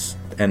those.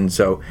 And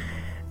so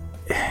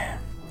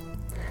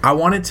I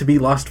want it to be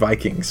Lost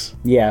Vikings.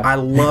 Yeah. I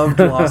loved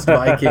Lost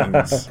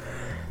Vikings.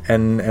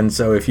 And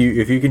so if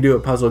you can do a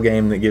puzzle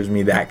game that gives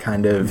me that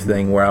kind of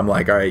thing where I'm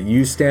like, all right,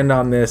 you stand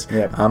on this,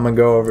 I'm gonna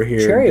go over here.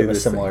 Chariot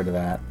was similar to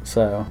that,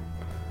 so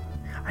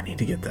I need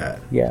to get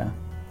that. Yeah,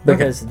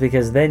 because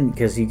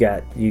you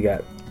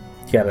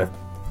gotta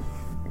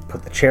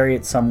put the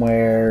chariot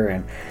somewhere,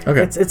 and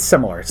it's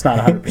similar. It's not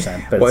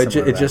 100%, but well,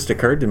 it just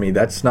occurred to me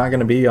that's not going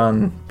to be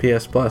on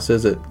PS Plus,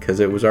 is it? Because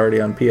it was already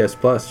on PS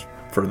Plus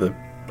for the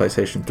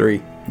PlayStation 3.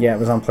 Yeah, it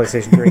was on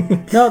PlayStation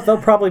 3. No, they'll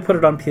probably put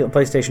it on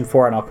PlayStation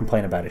 4, and I'll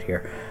complain about it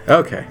here.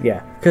 Okay.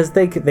 Yeah, because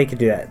they could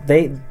do that.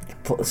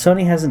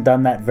 Sony hasn't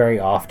done that very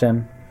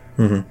often,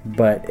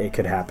 but it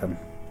could happen.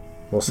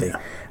 We'll see.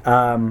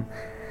 Yeah.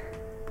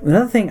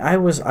 Another thing, I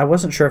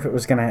wasn't sure if it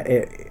was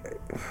gonna.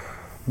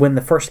 When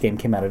the first game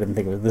came out, I didn't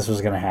think this was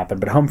going to happen.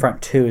 But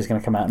Homefront 2 is going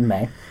to come out in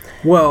May.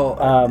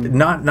 Well,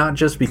 not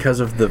just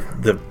because of the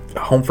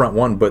Homefront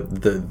 1,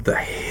 but the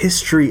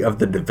history of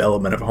the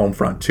development of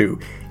Homefront 2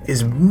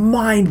 is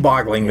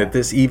mind-boggling that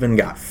this even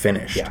got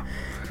finished. Yeah.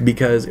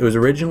 Because it was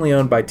originally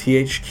owned by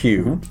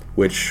THQ,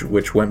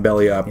 which went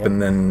belly up,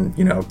 and then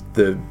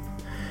the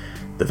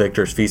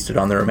victors feasted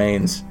on the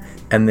remains.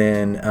 And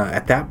then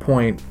at that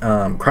point,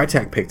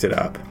 Crytek picked it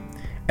up,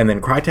 and then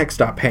Crytek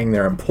stopped paying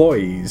their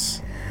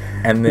employees.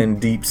 And then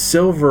Deep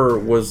Silver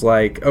was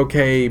like,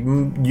 okay,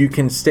 you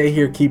can stay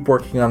here, keep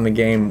working on the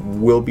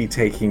game. We'll be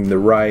taking the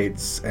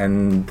rights.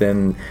 And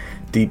then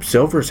Deep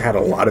Silver's had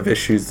a lot of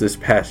issues this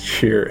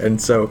past year.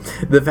 And so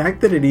the fact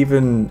that it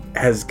even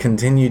has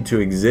continued to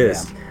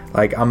exist,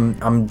 like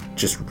I'm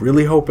just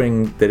really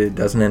hoping that it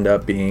doesn't end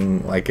up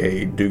being like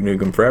a Duke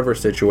Nukem Forever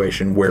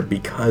situation where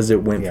because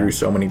it went through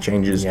so many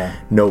changes,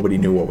 nobody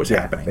knew what was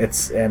happening.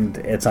 It's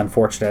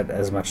unfortunate,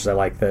 as much as I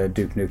like the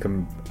Duke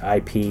Nukem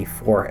IP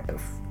for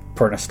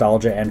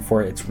nostalgia and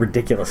for its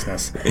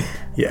ridiculousness.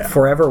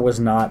 Forever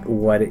was not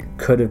what it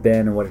could have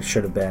been and what it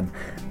should have been.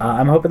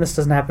 I'm hoping this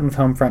doesn't happen with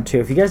Homefront 2.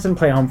 If you guys didn't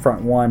play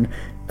Homefront 1,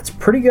 it's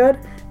pretty good.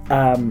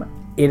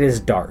 It is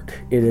dark.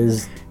 It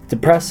is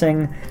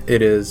depressing.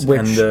 It is.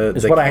 Which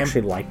is what I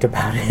actually liked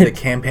about it. The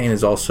campaign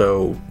is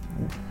also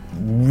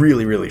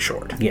really, really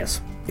short. Yes.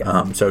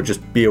 Yeah. So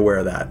just be aware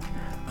of that.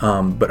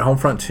 But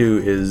Homefront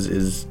 2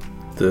 is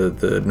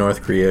the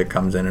North Korea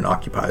comes in and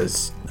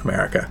occupies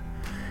America.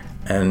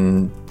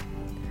 And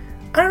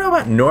I don't know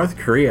about North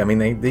Korea. I mean,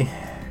 they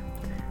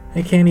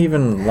can't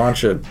even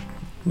launch a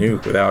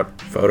nuke without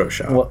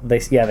Photoshop. Well, they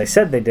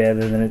said they did,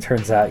 and then it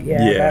turns out,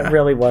 that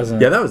really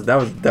wasn't. Yeah, that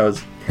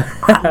was.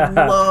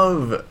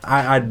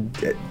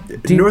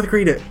 North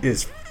Korea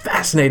is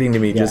fascinating to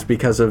me just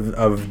because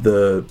of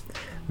the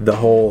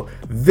whole.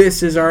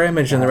 This is our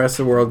image, and the rest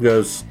of the world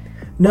goes.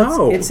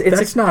 No,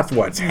 that's not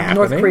what's happening.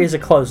 North Korea is a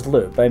closed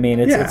loop. I mean,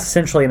 it's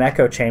essentially an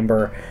echo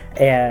chamber,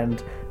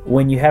 and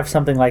when you have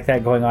something like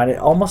that going on, it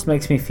almost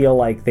makes me feel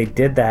like they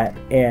did that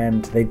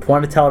and they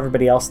want to tell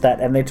everybody else that,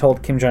 and they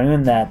told Kim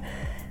Jong-un that,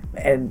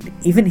 and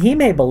even he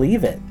may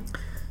believe it.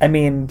 I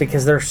mean,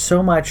 because there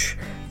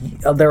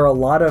are a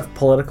lot of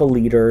political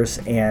leaders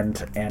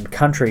and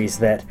countries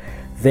that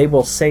they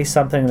will say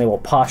something, they will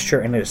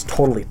posture, and it is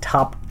totally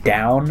top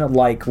down,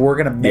 like we're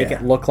going to make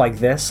it look like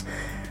this.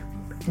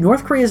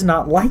 North Korea is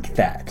not like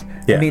that.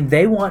 I mean,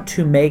 they want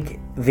to make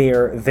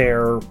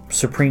their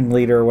supreme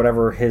leader,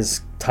 whatever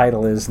his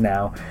title is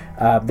now,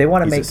 they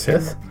want to make a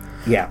Sith?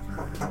 Yeah,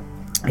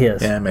 he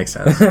is. Yeah, it makes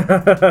sense.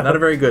 Not a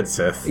very good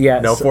Sith.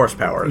 No force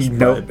powers.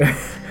 Nope. But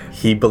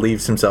he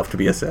believes himself to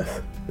be a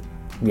Sith.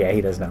 Yeah,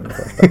 he doesn't have any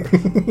force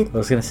powers. I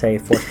was going to say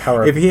force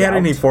power. If he had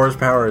any force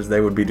powers,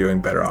 they would be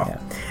doing better off.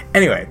 Yeah.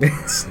 Anyway,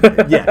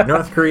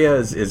 North Korea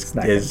is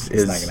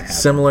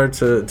similar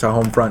to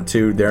Homefront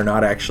 2. They're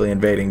not actually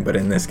invading, but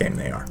in this game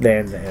they are.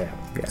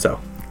 So.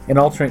 An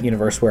alternate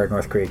universe where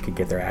North Korea could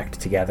get their act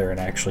together and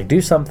actually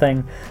do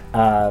something,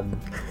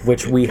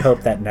 which we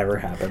hope that never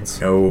happens.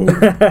 No,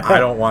 I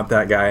don't want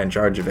that guy in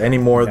charge of any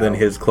more than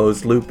his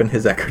closed loop and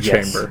his echo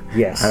chamber.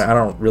 Yes. I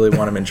don't really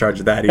want him in charge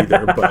of that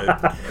either,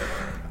 but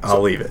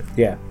I'll leave it.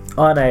 Yeah.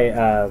 On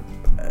a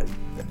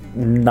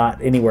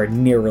not anywhere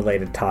near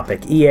related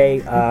topic,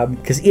 EA,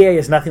 because EA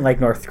is nothing like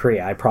North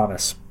Korea, I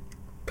promise.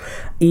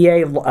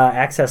 EA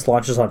Access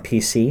launches on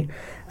PC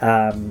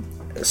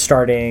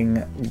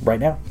starting right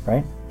now,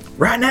 right?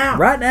 Right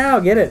now,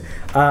 get it.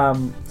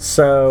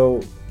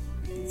 So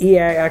EA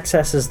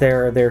Access is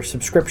their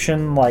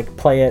subscription, like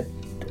play it,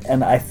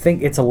 and I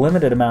think it's a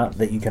limited amount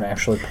that you can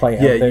actually play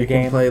of their game. Yeah, you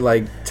can play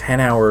like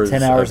 10 hours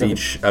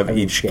of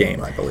each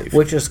game, I believe.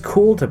 Which is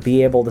cool to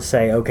be able to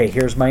say, okay,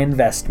 here's my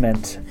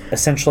investment,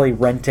 essentially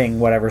renting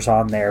whatever's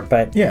on there.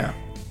 But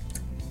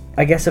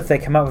I guess if they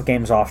come out with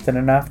games often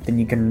enough, then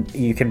you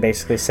can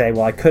basically say,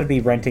 well, I could be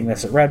renting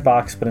this at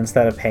Redbox, but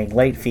instead of paying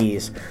late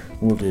fees,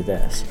 we'll do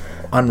this.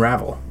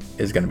 Unravel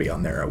is going to be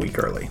on there a week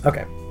early.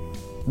 Okay.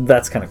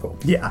 That's kind of cool.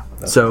 Yeah.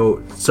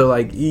 So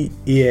like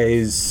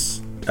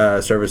EA's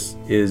service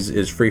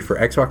is free for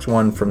Xbox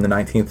One from the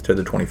 19th to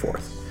the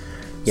 24th.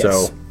 Yes.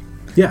 So,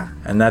 yeah,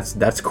 and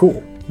that's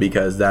cool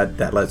because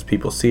that lets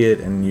people see it,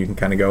 and you can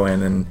kind of go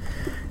in and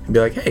be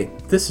like, hey,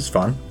 this is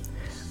fun.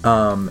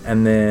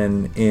 And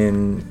then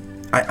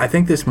I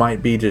think this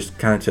might be just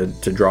kind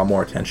of to draw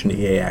more attention to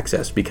EA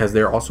Access because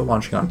they're also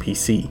launching on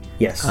PC.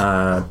 Yes.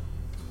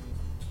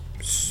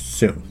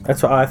 Soon.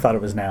 That's what I thought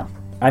it was now.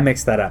 I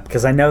mixed that up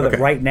because I know that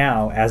right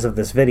now, as of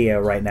this video,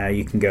 right now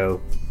you can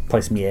go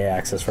play some EA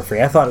Access for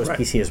free. I thought it was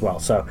PC as well,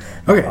 so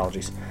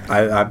apologies.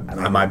 I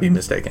might be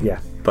mistaken. Yeah.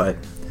 But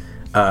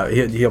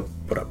he'll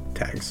put up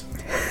tags.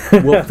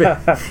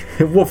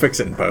 We'll fix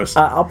it in post.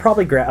 I'll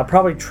probably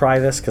try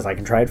this because I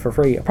can try it for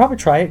free. I'll probably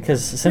try it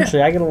because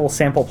essentially I get a little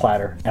sample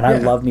platter, and I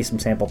love me some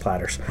sample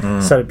platters.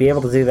 So to be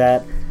able to do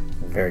that,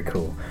 very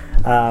cool.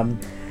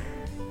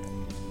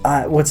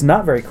 What's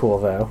not very cool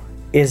though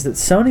is that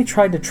Sony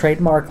tried to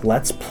trademark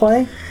Let's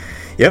Play.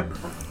 Yep,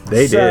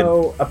 they did.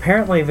 So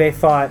apparently they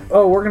thought,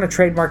 oh, we're going to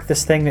trademark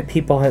this thing that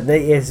people have.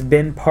 It's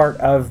been part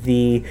of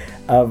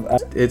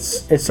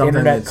it's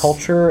internet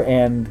culture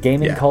and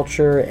gaming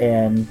culture,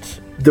 and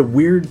the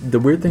weird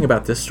thing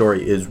about this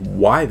story is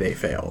why they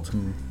failed,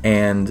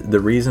 and the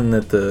reason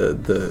that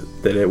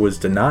that it was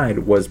denied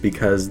was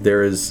because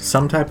there is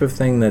some type of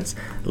thing that's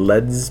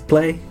Let's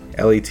Play,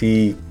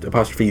 LET''Z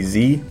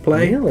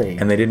play, really,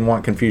 and they didn't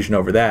want confusion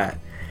over that.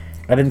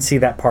 I didn't see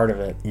that part of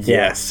it.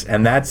 Yes,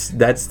 and that's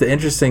the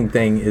interesting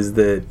thing is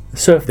that...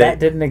 So if that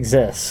didn't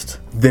exist...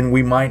 Then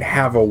we might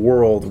have a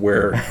world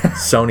where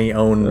Sony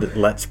owned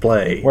Let's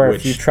Play. Where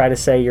if you try to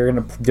say you're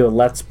going to do a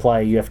Let's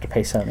Play, you have to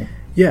pay Sony.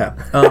 Yeah,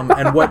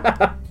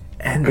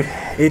 and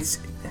it's...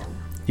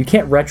 You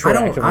can't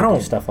retroactively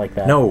do stuff like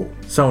that. No,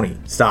 Sony,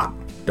 stop.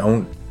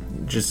 Don't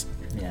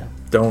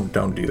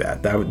do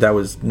that. That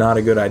was not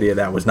a good idea.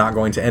 That was not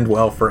going to end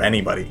well for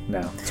anybody. No.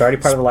 It's already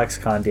part of the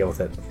lexicon. Deal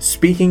with it.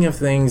 Speaking of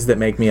things that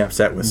make me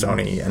upset with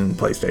Sony and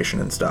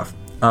PlayStation and stuff,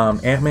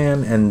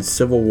 Ant-Man and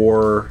Civil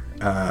War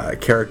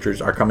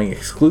characters are coming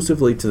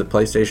exclusively to the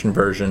PlayStation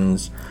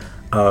versions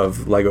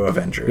of Lego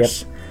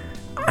Avengers.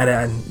 Yep.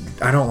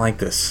 I don't like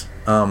this.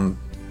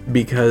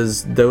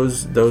 Because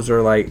those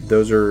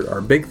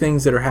are big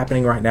things that are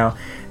happening right now,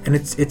 and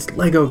it's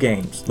Lego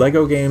games.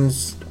 Lego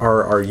games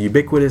are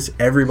ubiquitous.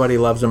 Everybody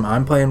loves them.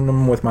 I'm playing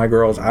them with my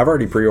girls. I've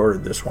already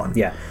pre-ordered this one.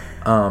 Yeah.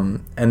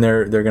 And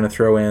they're going to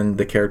throw in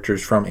the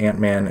characters from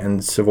Ant-Man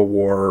and Civil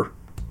War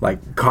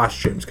like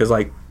costumes because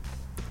like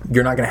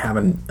you're not going to have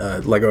a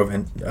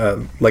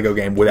Lego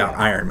game without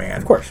Iron Man,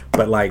 of course.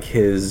 But like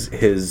his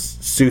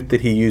suit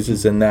that he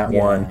uses in that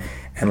one.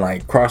 And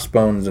like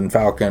Crossbones and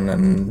Falcon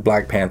and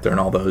Black Panther and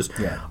all those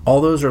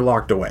are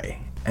locked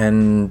away.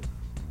 And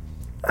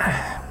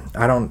I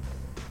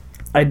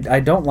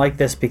don't like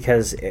this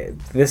because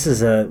this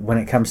is when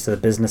it comes to the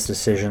business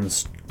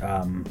decisions,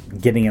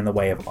 getting in the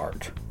way of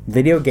art.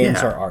 Video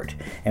games are art,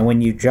 and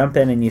when you jump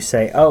in and you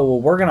say, "Oh,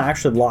 well, we're going to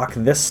actually lock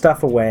this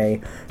stuff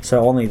away,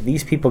 so only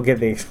these people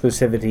get the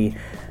exclusivity,"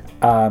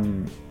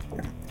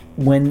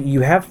 when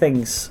you have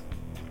things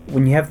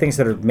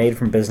that are made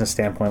from a business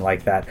standpoint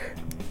like that.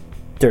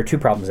 There are two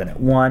problems in it.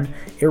 One,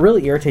 it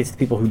really irritates the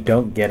people who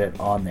don't get it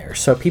on there.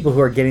 So people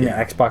who are getting the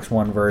Xbox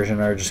One version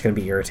are just going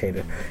to be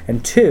irritated.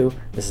 And two,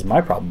 this is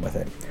my problem with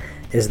it,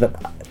 is that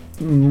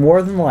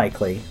more than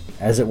likely,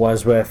 as it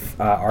was with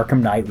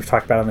Arkham Knight, we've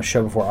talked about it on the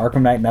show before,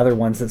 Arkham Knight and other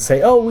ones that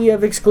say, oh, we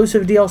have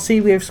exclusive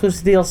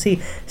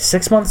DLC,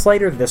 6 months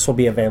later, this will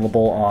be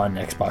available on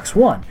Xbox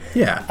One.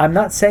 Yeah. I'm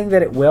not saying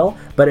that it will,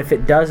 but if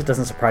it does, it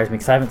doesn't surprise me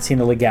because I haven't seen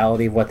the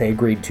legality of what they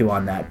agreed to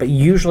on that. But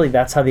usually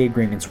that's how the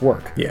agreements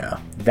work. Yeah.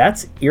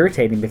 That's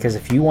irritating because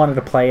if you wanted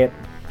to play it,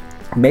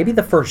 maybe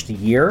the first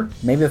year,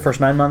 maybe the first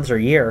 9 months or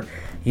year,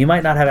 you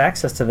might not have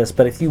access to this,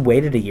 but if you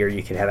waited a year,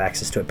 you could have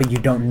access to it. But you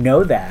don't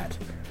know that.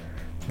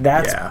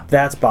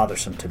 That's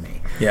bothersome to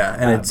me. Yeah,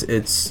 and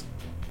it's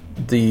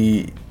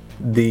the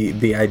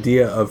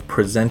idea of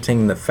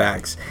presenting the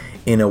facts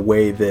in a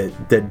way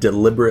that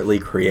deliberately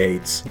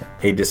creates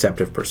a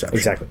deceptive perception.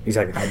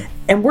 Exactly.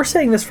 And we're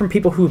saying this from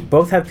people who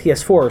both have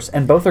PS4s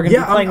and both are going to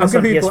be playing this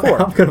on PS4.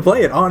 I'm going to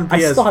play it on PS4.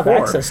 I still have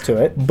access to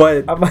it,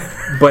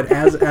 but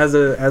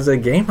as a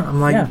gamer,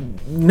 I'm like,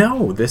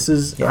 no, this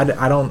is I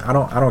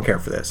don't care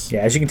for this.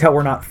 Yeah, as you can tell,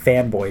 we're not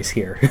fanboys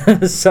here,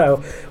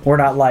 so we're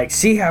not like,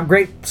 see how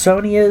great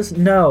Sony is.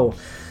 No.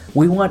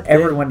 We want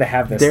everyone to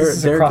have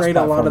this. They're great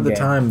a lot of the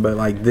time, but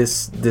like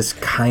this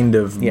kind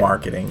of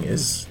marketing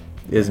is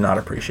not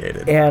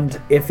appreciated. And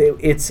if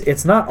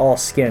it's not all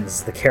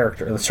skins, the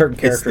certain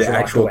characters it's the are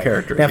actual away.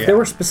 characters. Now, if there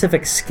were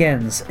specific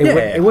skins,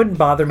 it wouldn't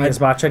bother me as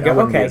much. I'd go,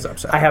 okay,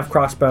 I have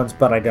Crossbones,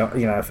 but I don't.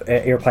 You know,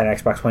 if you're playing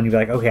Xbox One, you'd be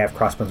like, okay, I have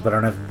Crossbones, but I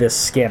don't have this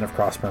skin of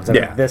Crossbones. I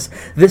have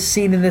this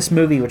scene in this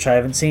movie, which I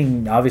haven't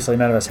seen. Obviously,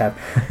 none of us have.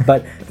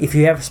 But if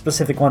you have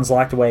specific ones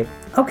locked away,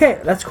 okay,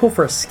 that's cool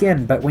for a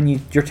skin. But when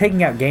you're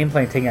taking out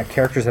gameplay and taking out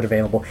characters that are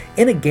available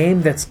in a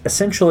game that's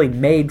essentially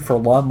made for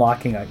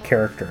unlocking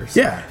characters,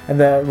 and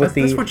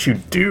that's what you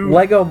do.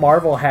 Lego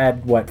Marvel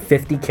had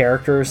 50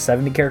 characters,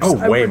 70 characters.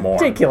 Oh, way more.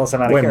 Ridiculous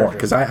amount of characters. Way more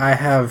because I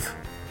have.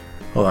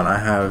 Hold on, I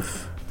have.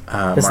 It's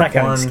Mark not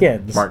counting 1,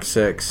 skins. Mark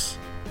 6.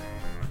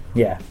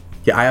 Yeah.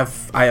 Yeah,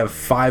 I have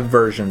 5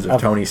 versions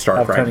of Tony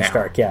Stark right now. Tony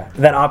Stark, yeah,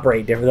 that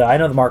operate differently. I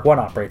know the Mark 1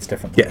 operates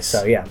differently. Yes.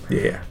 So yeah.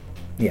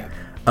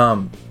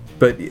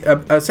 But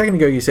a second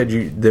ago you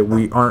said that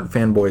we aren't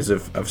fanboys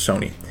of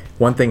Sony.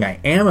 One thing I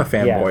am a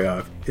fanboy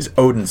of is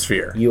Odin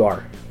Sphere. You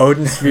are.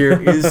 Odin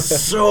Sphere is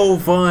so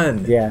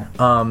fun. Yeah.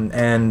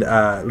 And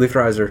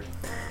Leafriser,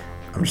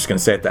 I'm just going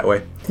to say it that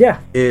way. Yeah.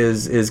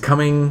 Is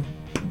coming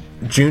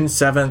June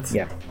 7th.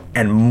 Yeah.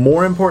 And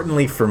more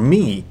importantly for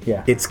me,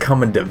 it's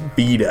coming to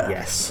Vita.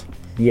 Yes.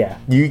 Yeah.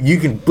 You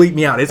can bleep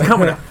me out. It's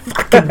coming to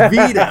fucking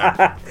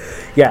Vita.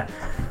 Yeah.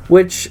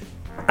 Which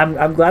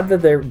I'm glad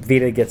that their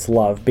Vita gets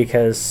love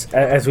because,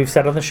 as we've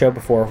said on the show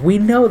before, we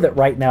know that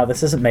right now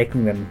this isn't a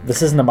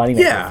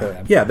moneymaker for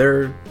them. Yeah,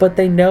 but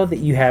they know that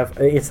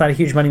it's not a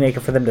huge moneymaker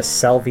for them to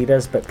sell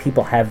Vitas, but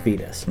people have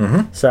Vitas.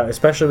 Mm-hmm. So,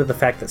 especially with the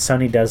fact that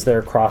Sony does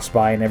their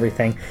cross-buy and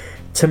everything,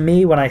 to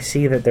me, when I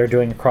see that they're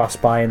doing a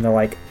cross-buy and they're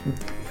like,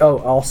 oh,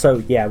 also,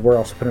 yeah, we're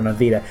also putting it on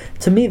Vita.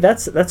 To me,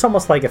 that's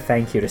almost like a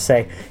thank you to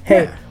say,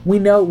 hey, we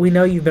know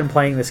you've been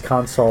playing this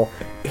console.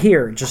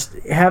 Here, just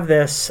have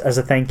this as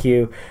a thank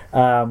you.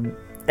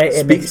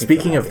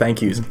 Speaking of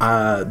thank yous,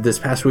 this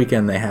past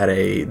weekend they had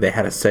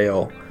a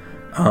sale,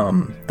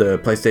 the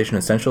PlayStation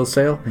Essentials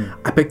sale.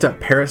 I picked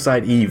up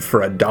Parasite Eve for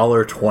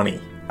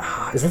 $1.20.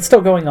 Is that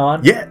still going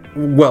on? Yeah.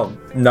 Well,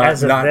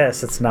 as of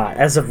this, it's not.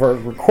 As of we're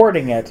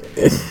recording it,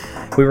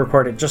 we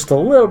recorded just a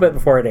little bit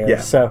before it airs. Yeah.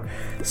 So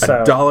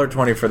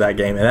 $1.20 for that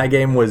game, and that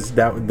game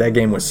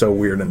was so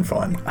weird and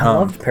fun. I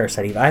loved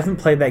Parasite Eve. I haven't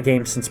played that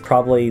game since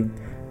probably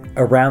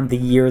around the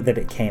year that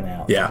it came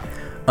out. Yeah.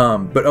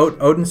 But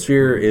Odin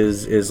Sphere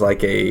is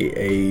like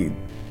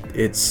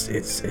it's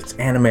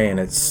anime and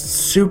it's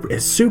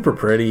super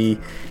pretty.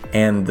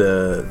 And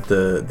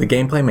the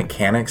gameplay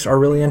mechanics are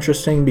really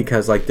interesting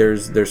because like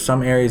there's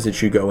some areas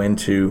that you go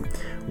into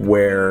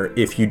where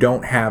if you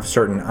don't have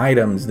certain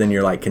items, then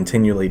you're like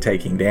continually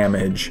taking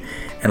damage,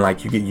 and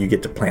like you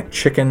get to plant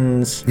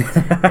chickens,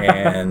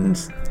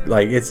 and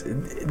like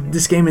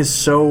this game is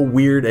so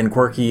weird and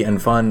quirky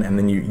and fun, and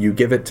then you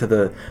give it to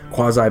the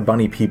quasi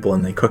bunny people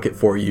and they cook it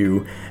for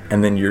you,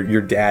 and then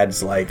your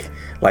dad's like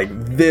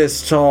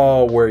this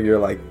tall where you're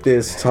like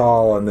this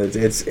tall, and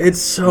it's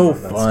so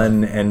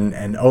fun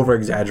and over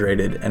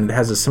exaggerated, and it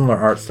has a similar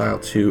art style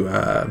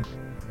to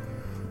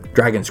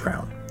Dragon's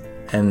Crown,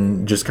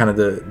 and just kind of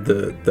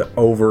the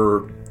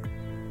over,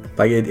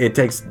 like it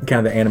takes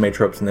kind of the anime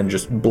tropes and then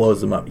just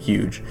blows them up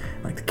huge.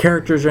 Like the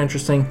characters are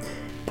interesting.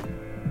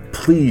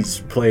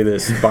 Please play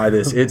this, buy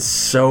this. It's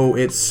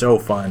so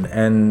fun,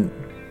 and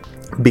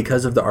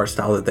because of the art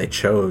style that they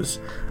chose,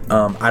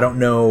 I don't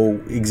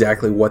know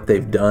exactly what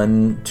they've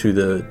done to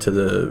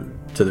the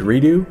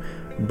redo,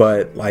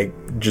 but like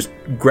just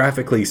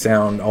graphically,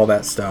 sound, all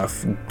that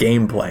stuff,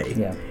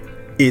 gameplay,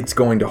 it's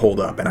going to hold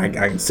up, and I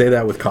can say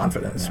that with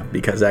confidence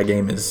because that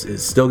game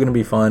is still going to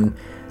be fun.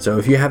 So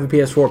if you have a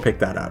PS4, pick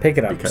that up. Pick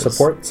it up.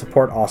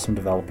 Support awesome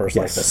developers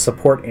like this.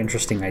 Support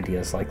interesting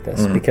ideas like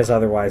this, because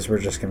otherwise we're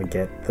just going to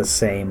get the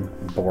same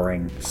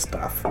boring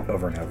stuff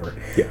over and over.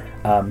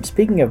 Yeah.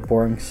 Speaking of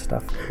boring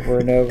stuff over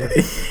and over,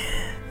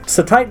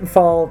 so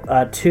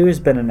Titanfall 2 has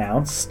been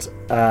announced.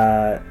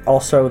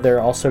 Also, they're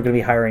also going to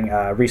be hiring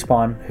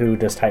Respawn, who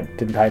did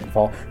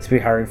Titanfall, to be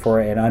hiring for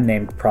an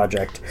unnamed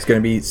project. It's going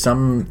to be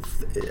some.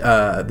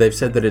 They've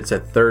said that it's a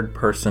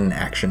third-person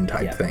action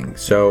type thing.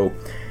 So,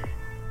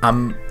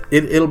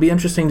 it'll be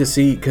interesting to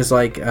see because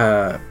like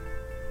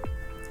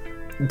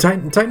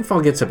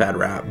Titanfall gets a bad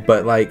rap,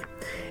 but like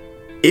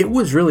it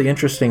was really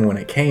interesting when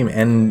it came,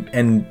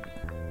 and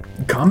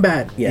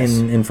combat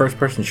in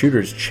first-person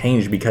shooters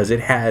changed because it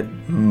had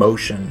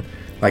motion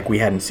like we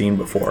hadn't seen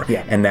before.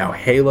 Yeah. And now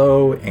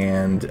Halo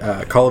and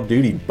Call of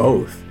Duty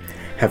both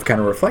have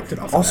kind of reflected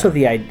off also of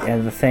that.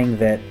 Also, the thing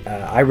that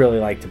I really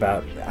liked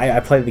about... I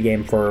played the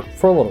game for a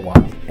little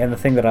while, and the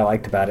thing that I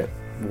liked about it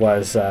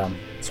was...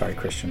 sorry,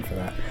 Christian, for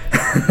that.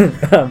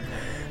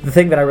 The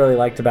thing that I really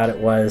liked about it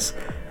was...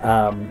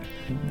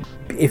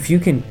 if you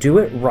can do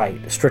it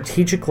right,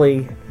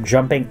 strategically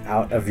jumping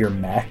out of your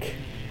mech...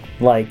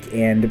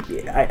 and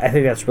I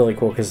think that's really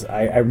cool because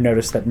I've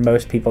noticed that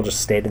most people just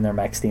stayed in their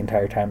mechs the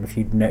entire time.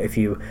 If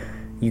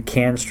you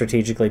can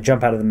strategically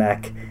jump out of the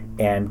mech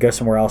and go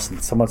somewhere else,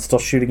 and someone's still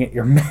shooting at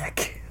your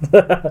mech,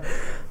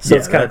 so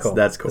it's kind of cool.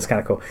 That's cool. It's kind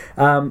of cool.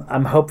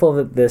 I'm hopeful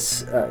that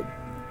this.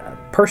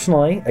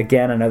 Personally,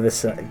 again, I know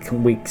this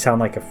we sound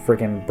like a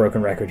freaking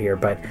broken record here,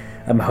 but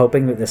I'm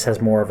hoping that this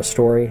has more of a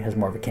story, has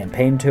more of a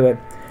campaign to it.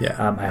 Yeah.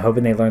 I'm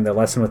hoping they learned their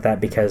lesson with that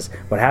because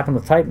what happened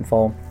with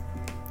Titanfall.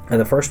 And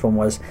the first one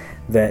was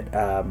that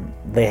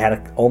they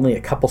had only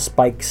a couple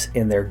spikes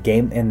in their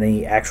game, in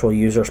the actual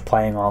users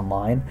playing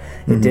online.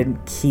 It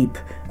didn't keep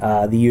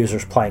the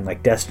users playing.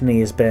 Like Destiny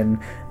has been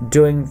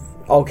doing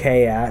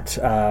okay at.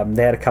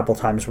 They had a couple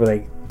times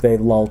where they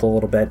lulled a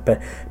little bit,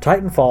 but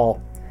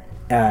Titanfall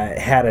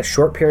had a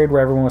short period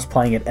where everyone was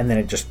playing it, and then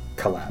it just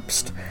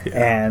collapsed.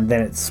 Yeah. And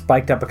then it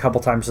spiked up a couple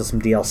times with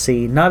some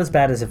DLC. Not as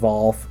bad as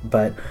Evolve,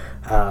 but...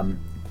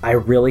 I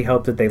really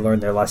hope that they learn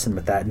their lesson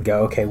with that and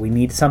go, okay, we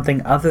need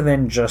something other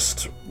than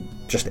just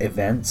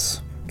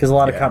events, Because a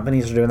lot of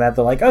companies are doing that.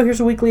 They're like, oh, here's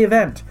a weekly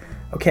event.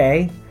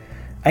 Okay,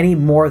 I need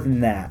more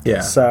than that. Yeah.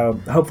 So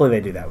hopefully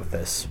they do that with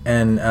this.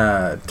 And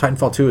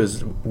Titanfall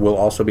 2 will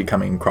also be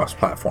coming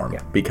cross-platform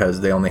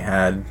because they only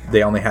had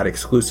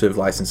exclusive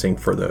licensing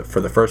for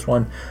the first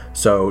one.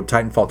 So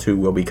Titanfall 2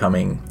 will be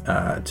coming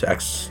to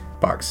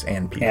Xbox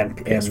and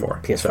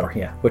PS4. PS4, so.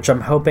 yeah. Which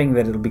I'm hoping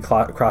that it'll be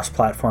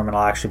cross-platform and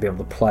I'll actually be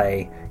able to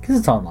play because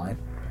it's online.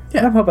 Yeah.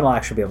 And I'm hoping I'll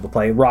actually be able to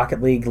play.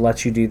 Rocket League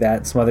lets you do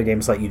that. Some other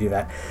games let you do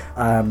that.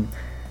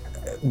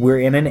 We're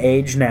in an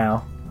age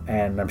now,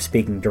 and I'm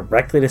speaking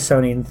directly to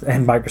Sony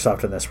and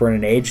Microsoft on this. We're in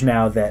an age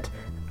now that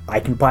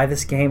I can buy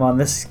this game on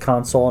this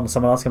console and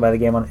someone else can buy the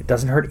game on it. It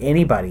doesn't hurt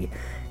anybody.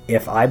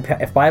 If I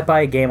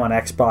buy a game on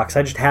Xbox,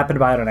 I just happen to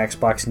buy it on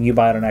Xbox and you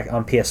buy it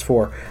on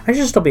PS4, I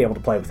should still be able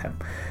to play with him.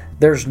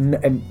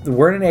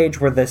 We're in an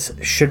age where this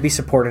should be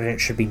supported and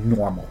it should be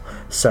normal.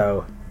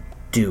 So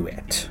do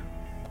it.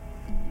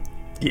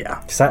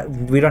 Yeah.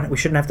 We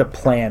shouldn't have to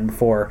plan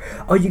for,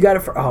 oh, you got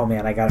it for, oh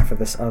man, I got it for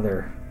this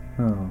other.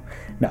 Oh.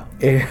 No.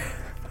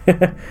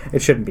 It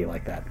shouldn't be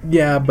like that.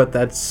 Yeah, but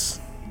that's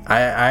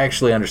I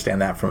actually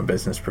understand that from a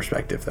business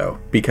perspective though,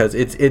 because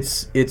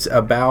it's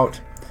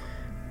about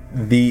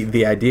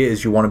the idea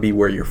is you want to be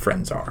where your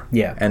friends are.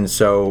 Yeah. And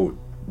so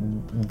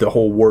the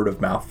whole word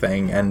of mouth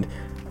thing and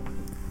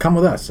come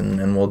with us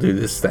and we'll do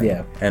this thing.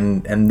 Yeah.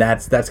 And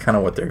that's kind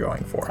of what they're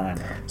going for. I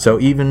know. So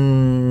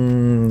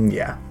even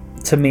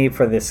to me,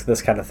 for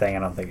this kind of thing, I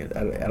don't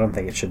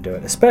think it should do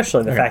it.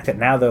 Especially the fact that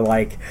now they're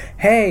like,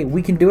 hey,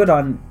 we can do it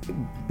on,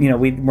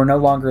 we're no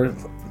longer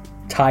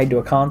tied to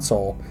a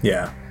console.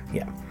 Yeah.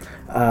 Yeah.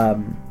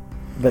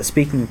 But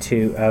speaking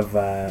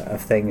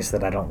of things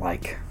that I don't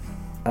like,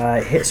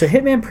 so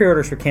Hitman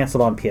pre-orders were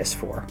canceled on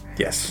PS4.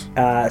 Yes.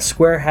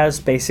 Square has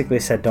basically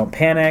said, don't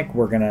panic.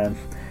 We're gonna,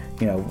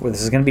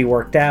 this is gonna be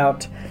worked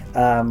out.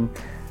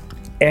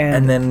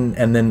 And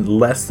then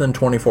less than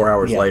 24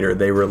 hours later,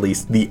 they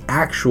released the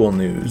actual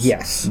news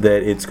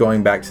that it's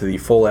going back to the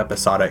full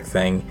episodic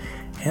thing.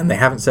 And they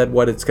haven't said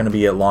what it's going to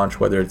be at launch,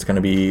 whether it's going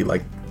to be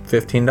like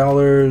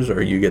 $15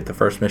 or you get the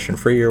first mission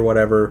free or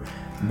whatever.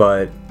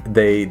 But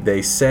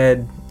they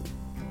said,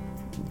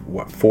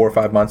 4 or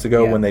 5 months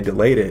ago when they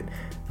delayed it,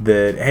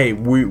 that, hey,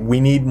 we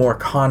need more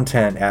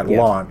content at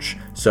launch.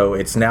 So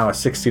it's now a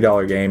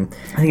 $60 game.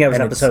 I think that was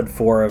episode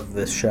 4 of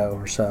this show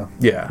or so.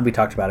 Yeah. We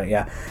talked about it,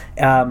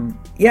 and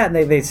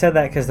they said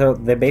that because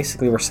they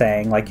basically were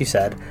saying, like you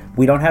said,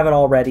 we don't have it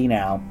all ready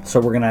now,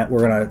 so we're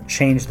gonna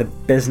change the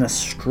business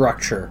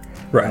structure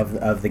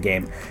of the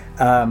game.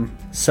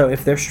 So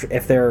if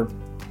they're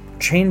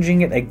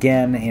changing it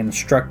again in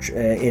structure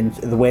in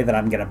the way that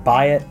I'm gonna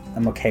buy it,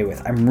 I'm okay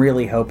with. I'm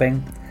really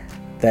hoping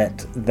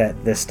that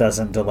this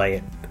doesn't delay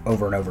it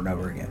over and over and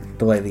over again.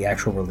 Delay the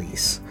actual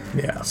release.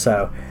 Yeah.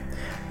 So,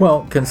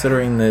 well,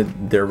 considering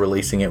that they're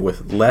releasing it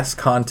with less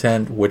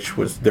content, which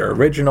was their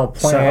original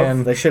plan,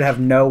 so they should have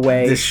no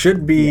way. This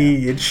should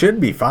be it should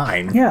be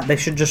fine. Yeah, they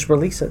should just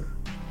release it.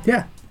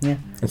 Yeah. Yeah.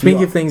 And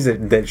speaking of things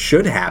that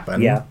should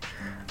happen. Yeah.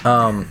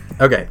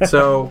 Okay,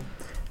 so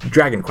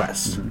Dragon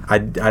Quest. I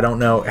don't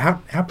know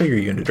how big are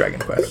you into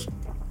Dragon Quest?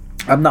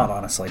 I'm not,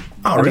 honestly.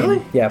 Oh, really?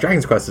 mean, yeah.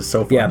 Dragon Quest is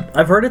so fun. Yeah,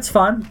 I've heard it's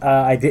fun.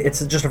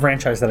 It's just a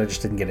franchise that I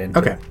just didn't get into.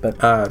 Okay,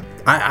 but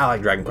I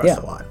like Dragon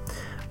Quest a lot.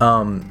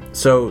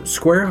 So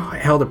Square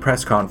held a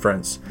press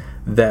conference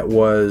that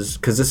was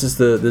because this is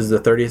the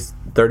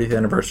 30th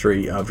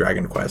anniversary of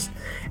Dragon Quest,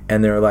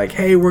 and they were like,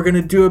 "Hey, we're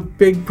gonna do a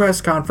big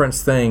press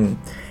conference thing,"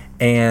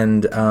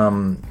 and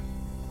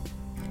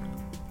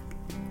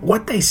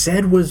what they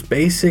said was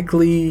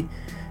basically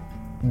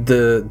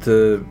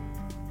the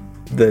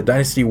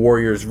Dynasty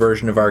Warriors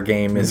version of our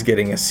game is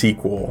getting a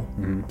sequel.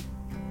 Mm-hmm.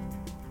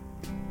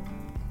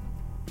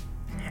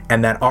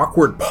 And that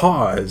awkward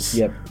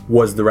pause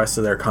was the rest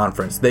of their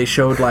conference. They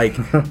showed like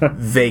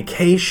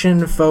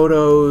vacation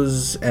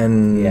photos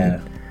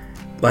and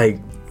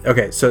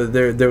okay, so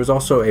there was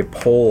also a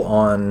poll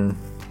on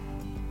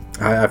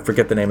I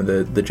forget the name of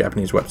the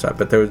Japanese website,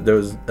 but there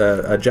was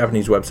a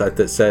Japanese website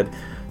that said,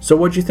 so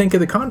what'd you think of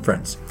the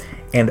conference?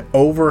 And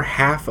over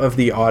half of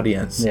the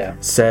audience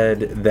said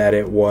that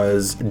it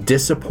was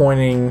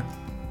disappointing,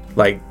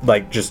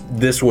 like just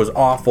this was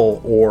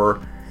awful,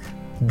 or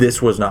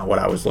this was not what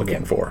I was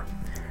looking for.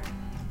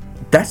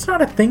 That's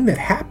not a thing that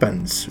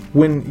happens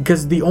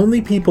because the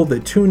only people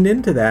that tuned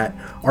into that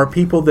are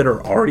people that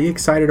are already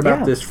excited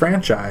about this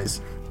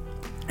franchise.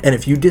 And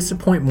if you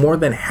disappoint more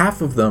than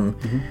half of them,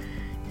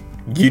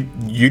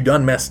 you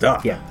done messed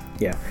up. Yeah.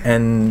 Yeah.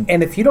 And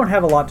if you don't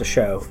have a lot to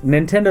show,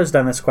 Nintendo's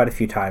done this quite a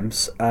few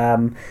times,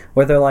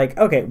 where they're like,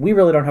 okay, we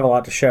really don't have a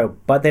lot to show,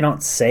 but they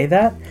don't say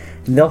that.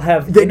 And they'll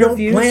have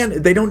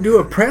interviews. They don't do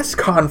a press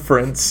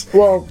conference.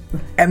 Well,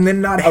 and then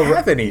not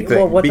have anything.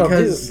 Well, what they'll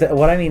do,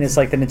 what I mean is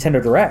like the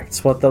Nintendo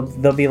Directs. What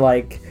they'll be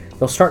like,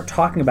 they'll start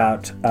talking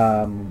about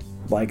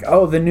like,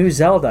 oh, the new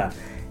Zelda,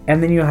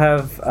 and then you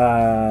have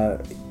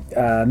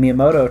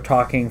Miyamoto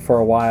talking for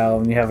a while,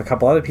 and you have a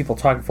couple other people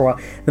talking for a while.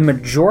 The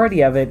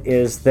majority of it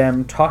is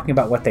them talking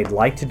about what they'd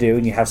like to do,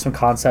 and you have some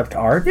concept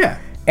art. Yeah.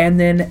 And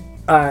then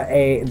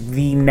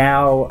The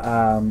now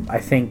I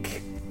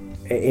think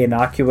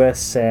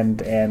innocuous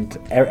and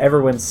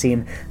everyone's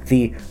seen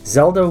the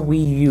Zelda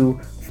Wii U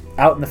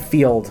out in the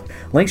field.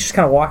 Link's just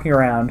kind of walking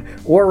around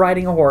or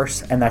riding a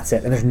horse, and that's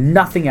it. And there's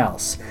nothing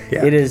else.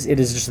 Yeah. It is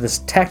just this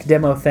tech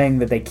demo thing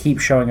that they keep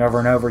showing over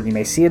and over. And you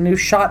may see a new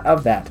shot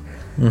of that,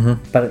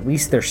 but at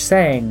least they're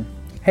saying,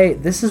 "Hey,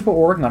 this is what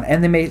we're working on."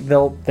 And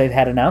they've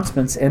had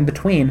announcements in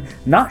between,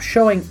 not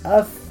showing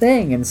a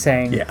thing and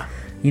saying, Yeah.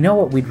 "You know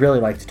what we'd really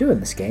like to do in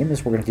this game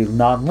is we're going to do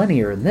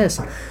non-linear in this."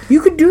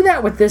 You could do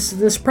that with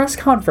this press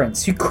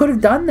conference. You could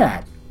have done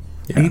that.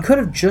 Yeah. You could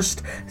have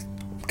just.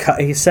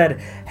 He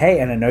said, "Hey,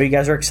 and I know you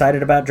guys are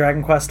excited about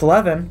Dragon Quest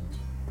XI,"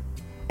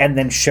 and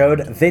then showed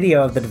a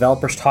video of the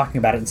developers talking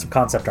about it in some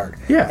concept art.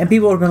 Yeah. And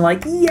people would have been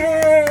like,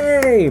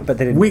 "Yay!" But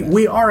they didn't.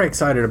 We are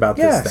excited about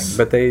Yes. this thing,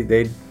 but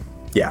they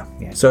yeah.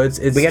 So it's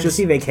we got just, to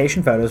see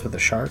vacation photos with the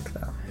shark,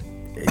 though.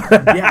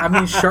 yeah. I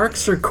mean,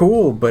 sharks are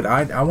cool, but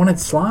I wanted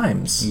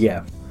slimes.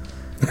 Yeah.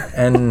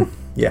 And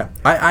yeah,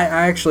 I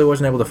actually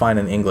wasn't able to find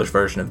an English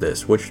version of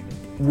this, which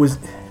was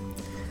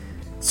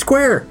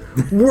Square.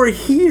 We're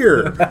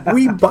here.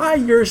 We buy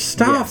your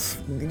stuff.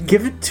 Yes.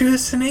 Give it to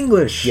us in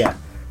English. Yeah.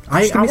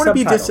 I want to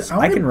be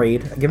I can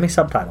read. Give me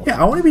subtitles.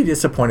 Yeah, I want to be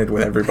disappointed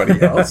with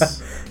everybody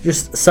else.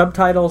 Just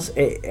subtitles,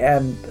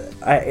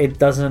 it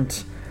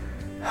doesn't.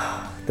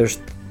 There's.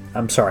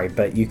 I'm sorry,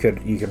 but you can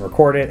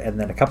record it and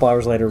then a couple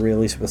hours later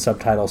release it with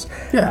subtitles.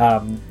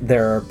 Yeah.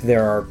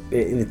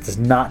 It does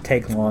not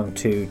take long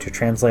to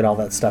translate all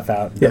that stuff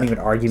out. Don't even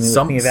argue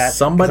with me that.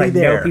 Somebody I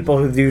know people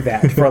who do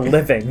that for a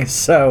living.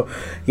 So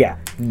yeah,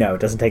 no,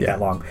 it doesn't take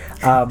that long.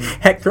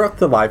 Heck, throw up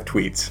the live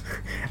tweets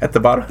at the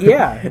bottom.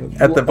 Yeah.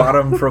 At the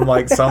bottom from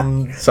like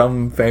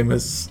some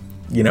famous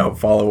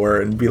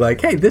follower and be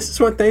like, hey, this is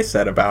what they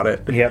said about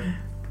it. Yep.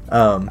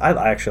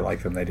 I actually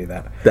like when they do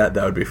that. That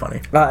would be funny.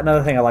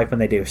 Another thing I like when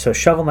they do. So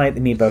Shovel Knight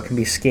Amiibo can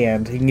be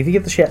scanned. If you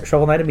get the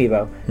Shovel Knight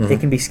Amiibo, it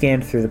can be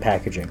scanned through the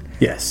packaging.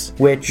 Yes.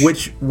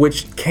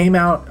 Which came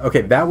out.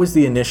 Okay, that was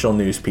the initial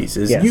news piece.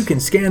 Yes. You can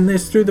scan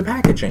this through the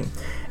packaging,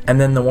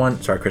 and then the one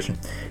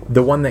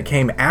that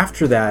came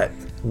after that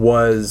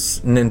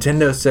was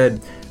Nintendo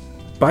said,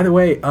 by the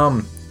way,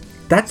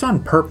 that's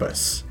on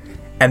purpose,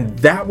 and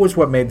that was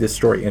what made this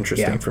story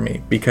interesting for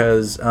me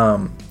because.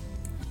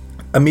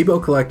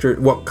 Amiibo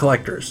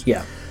collectors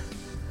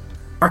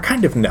are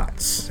kind of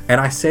nuts.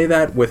 And I say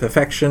that with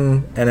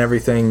affection and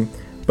everything,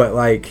 but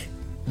like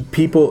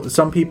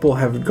some people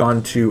have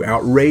gone to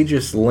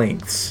outrageous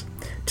lengths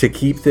to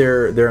keep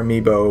their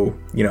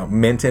Amiibo,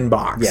 mint in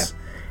box. Yeah.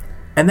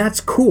 And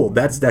that's cool.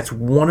 That's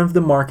one of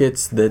the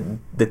markets that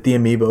the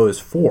Amiibo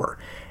is for.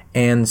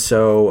 And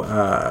so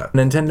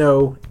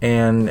Nintendo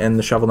and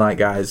the Shovel Knight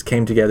guys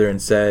came together and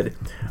said,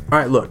 all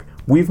right, look,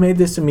 we've made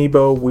this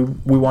Amiibo.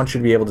 We want you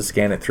to be able to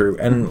scan it through,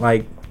 and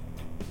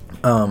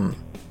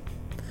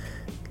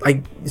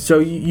so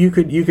you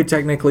could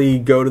technically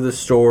go to the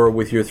store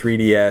with your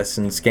 3DS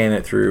and scan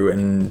it through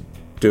and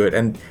do it.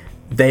 And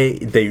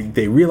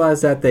they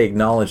realize that, they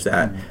acknowledge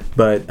that,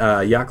 but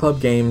Yacht Club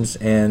Games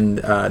and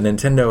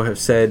Nintendo have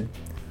said,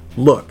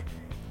 look,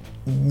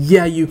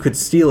 yeah, you could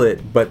steal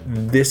it, but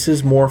this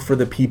is more for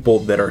the people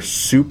that are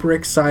super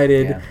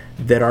excited,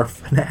 that are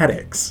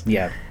fanatics.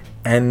 Yeah.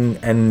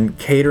 And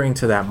catering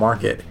to that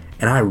market,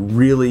 and I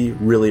really,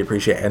 really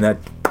appreciate it. And that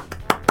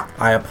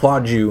I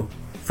applaud you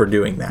for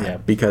doing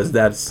that because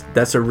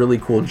that's a really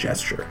cool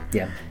gesture.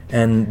 Yeah,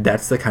 and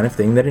that's the kind of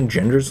thing that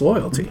engenders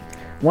loyalty.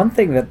 One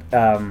thing that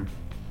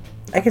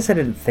I guess I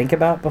didn't think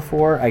about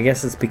before. I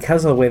guess it's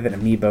because of the way that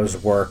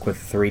Amiibos work with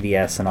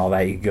 3DS and all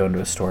that. You can go into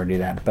a store and do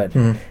that, but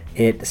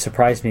it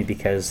surprised me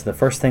because the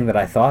first thing that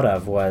I thought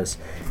of was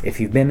if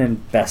you've been in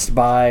Best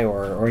Buy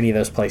or any of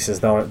those places,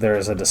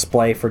 there's a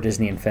display for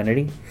Disney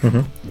Infinity.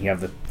 You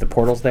have the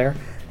portals there,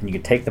 and you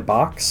can take the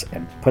box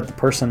and put the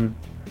person.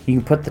 You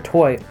can put the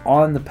toy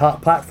on the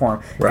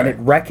platform, and it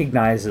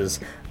recognizes,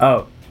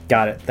 oh,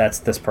 got it, that's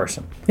this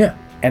person. Yeah.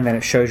 And then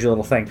it shows you a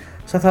little thing.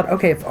 So I thought,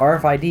 okay, if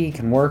RFID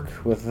can work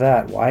with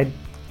that, why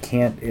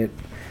can't it?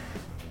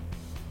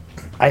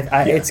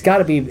 It's got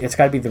to be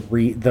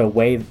the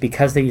way,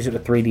 because they use it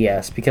with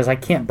 3DS. Because I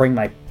can't bring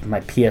my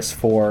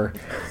PS4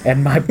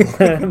 and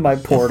my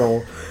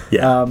Portal.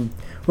 Yeah.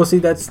 Well, see,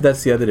 that's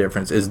the other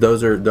difference. Is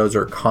those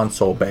are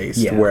console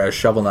based, whereas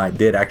Shovel Knight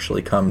did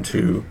actually come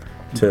to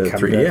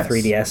 3DS.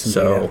 3DS and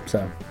Vita.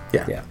 So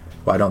yeah.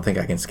 Well, I don't think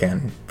I can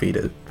scan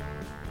Vita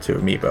to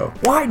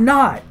Amiibo. Why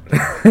not?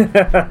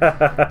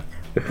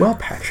 Well,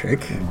 Patrick,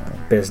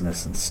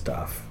 business and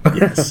stuff.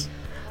 Yes.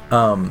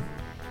 And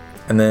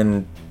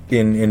then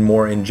in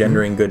more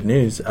engendering good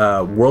news,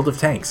 World of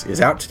Tanks is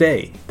out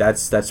today.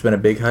 That's been a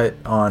big hit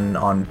on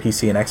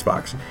PC and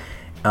Xbox.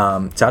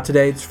 It's out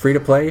today. It's free to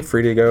play,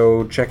 free to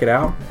go check it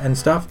out and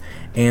stuff.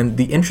 And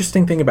the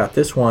interesting thing about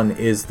this one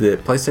is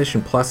that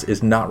PlayStation Plus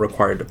is not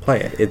required to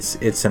play it.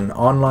 It's an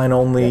online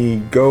only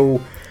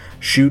go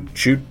shoot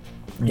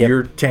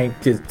your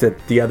tank is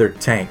the other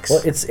tanks.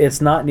 Well,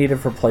 it's not needed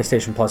for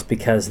PlayStation Plus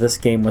because this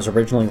game was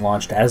originally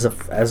launched as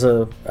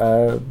a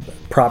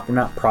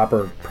not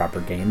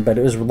proper game, but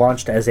it was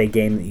launched as a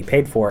game that you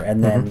paid for,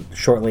 and then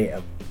shortly,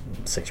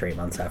 6 or 8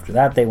 months after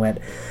that, they went,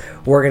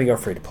 "We're going to go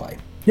free to play."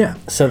 Yeah.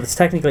 So this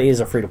technically is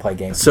a free to play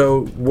game.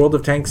 So World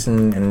of Tanks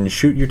and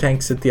shoot your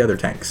tanks at the other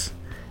tanks.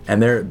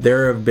 And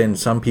there have been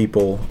some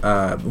people.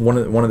 One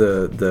of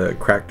the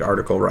cracked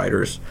article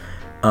writers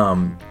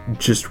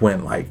just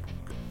went like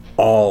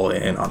all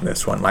in on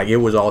this one. Like it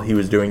was all he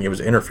was doing. It was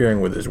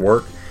interfering with his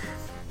work.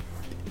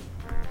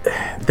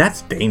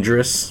 That's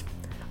dangerous.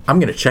 I'm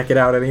gonna check it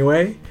out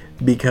anyway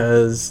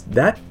because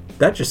that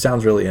just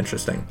sounds really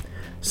interesting.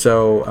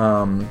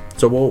 So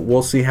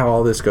we'll see how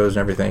all this goes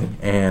and everything,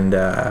 and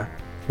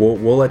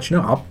we'll let you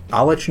know.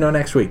 I'll let you know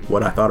next week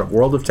what I thought of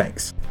World of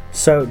Tanks.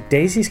 So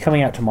Daisy's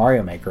coming out to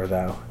Mario Maker,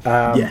 though.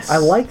 Yes. I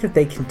like that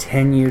they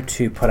continue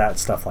to put out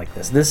stuff like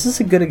this. This is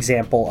a good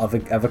example of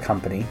a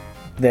company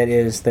that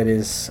is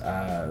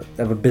of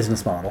a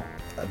business model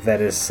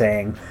that is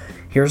saying,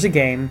 here's a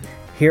game,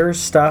 here's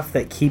stuff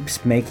that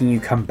keeps making you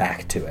come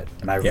back to it,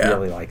 and I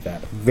really like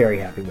that. Very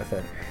happy with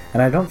it.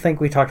 And I don't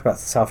think we talked about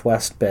the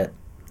Southwest bit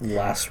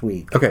last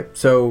week. Okay,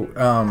 so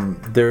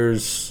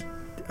there's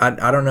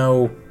I don't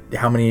know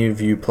how many of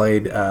you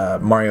played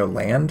Mario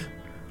Land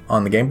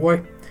on the Game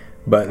Boy.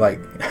 But like,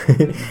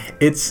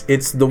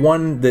 it's the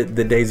one that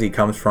the Daisy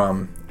comes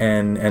from,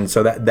 and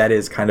so that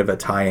is kind of a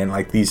tie-in.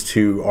 Like these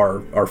two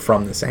are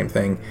from the same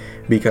thing,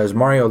 because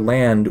Mario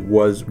Land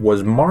was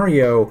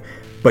Mario,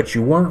 but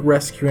you weren't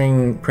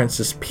rescuing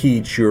Princess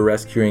Peach. You were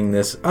rescuing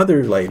this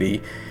other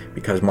lady,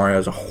 because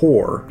Mario's a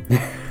whore,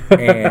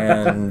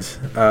 and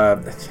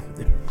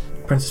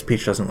Princess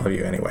Peach doesn't love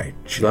you anyway.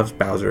 She loves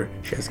Bowser.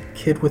 She has a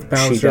kid with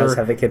Bowser. She does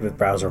have a kid with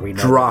Bowser. We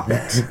know. Drop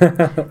it.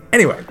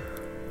 Anyway.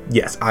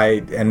 Yes,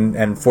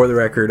 and for the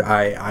record,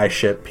 I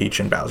ship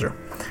Peach and Bowser.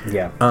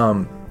 Yeah.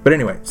 But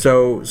anyway,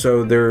 so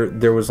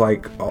there was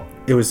like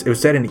it was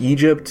set in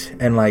Egypt,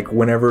 and like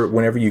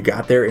whenever you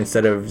got there,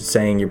 instead of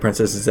saying your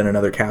princess is in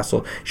another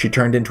castle, she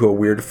turned into a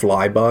weird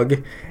fly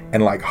bug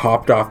and like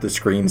hopped off the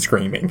screen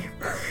screaming.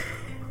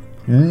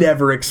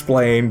 Never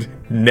explained,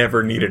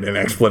 never needed an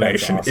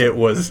explanation. Awesome.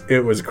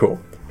 It was cool.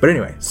 But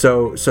anyway,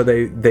 so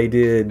they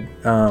did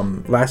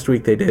last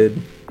week they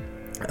did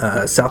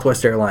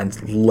Southwest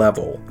Airlines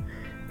Level,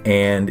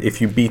 and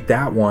if you beat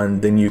that one,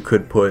 then you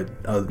could put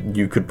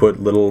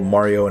little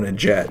Mario in a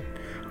jet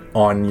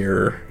on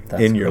your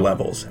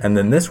levels. And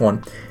then this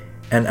one,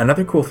 and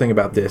another cool thing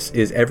about this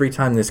is every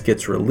time this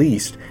gets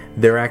released,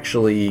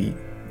 Nintendo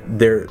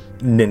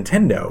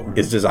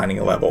is designing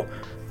a level,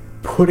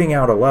 putting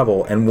out a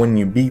level, and when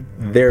you beat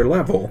their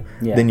level,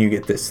 then you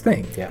get this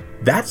thing. Yeah,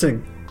 that's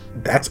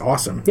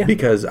awesome. Yeah.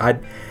 Because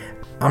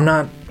I'm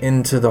not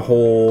into the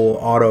whole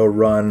auto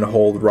run,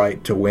 hold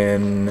right to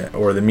win,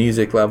 or the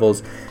music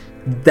levels.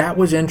 That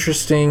was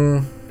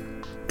interesting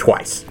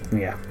twice.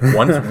 Yeah.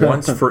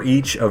 Once for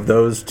each of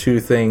those two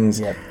things.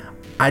 Yep.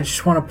 I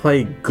just want to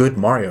play good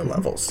Mario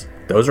levels.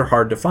 Those are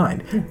hard to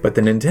find. But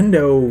the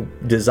Nintendo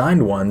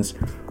designed ones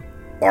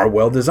are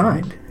well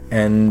designed.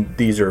 And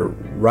these are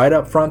right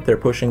up front. They're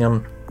pushing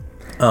them.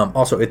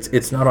 Also,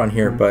 it's not on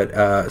here, but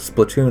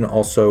Splatoon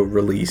also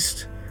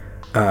released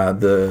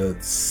the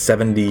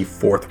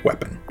 74th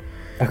weapon.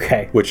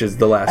 Okay. Which is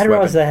the last weapon. I didn't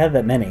realize they had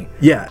that many.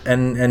 Yeah,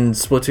 and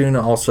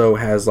Splatoon also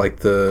has like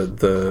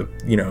the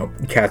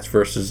cats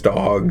versus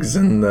dogs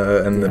and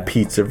the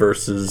pizza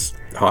versus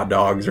hot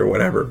dogs or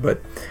whatever.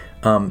 But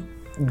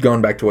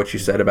going back to what you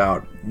said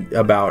about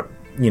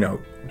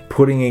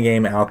putting a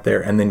game out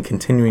there and then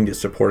continuing to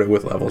support it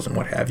with levels and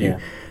what have you,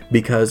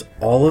 because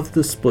all of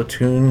the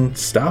Splatoon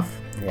stuff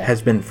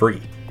has been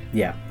free.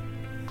 Yeah.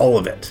 All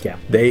of it. Yeah.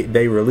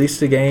 They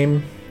released a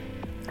game,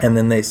 and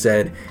then they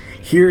said,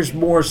 here's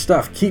more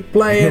stuff. Keep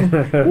playing.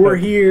 We're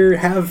here.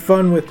 Have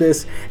fun with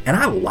this. And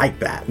I like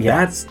that.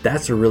 Yeah.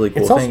 That's a really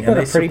cool thing. It's also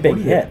been a pretty big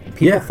hit.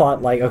 People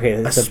thought like, okay,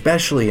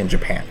 especially in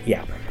Japan.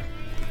 Yeah.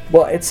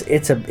 Well, it's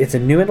a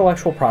new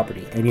intellectual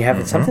property, and you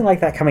have something like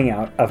that coming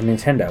out of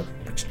Nintendo,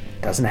 which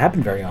doesn't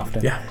happen very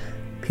often. Yeah.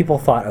 People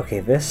thought, okay,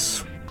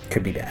 this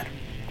could be bad.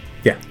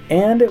 Yeah,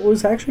 and it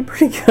was actually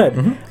pretty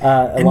good.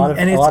 A lot of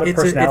personality.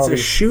 It's a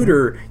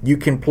shooter you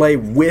can play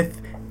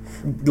with,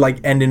 like,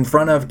 and in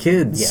front of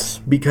kids. Yes,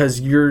 because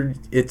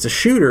it's a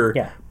shooter.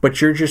 Yeah.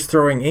 But you're just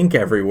throwing ink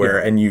everywhere,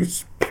 and you.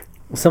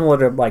 Similar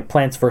to like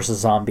Plants vs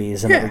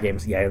Zombies and other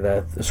games.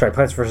 Yeah,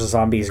 Plants vs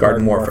Zombies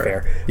Garden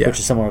Warfare, which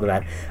is similar to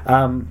that.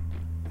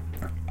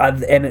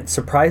 And it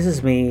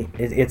surprises me.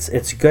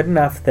 It's good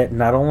enough that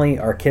not only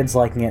are kids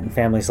liking it and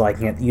families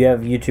liking it, you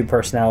have YouTube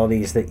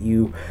personalities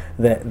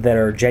that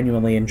are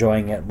genuinely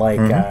enjoying it,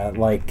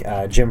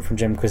 like Jim from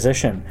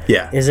Jimquisition.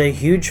 Is a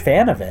huge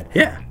fan of it.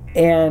 Yeah,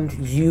 and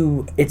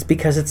it's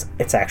because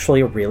it's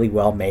actually a really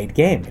well made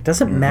game. It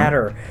doesn't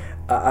matter.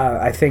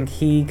 I think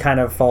he kind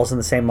of falls in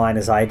the same line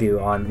as I do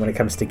when it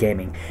comes to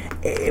gaming.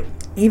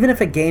 Even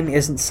if a game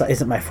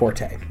isn't my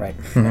forte, right?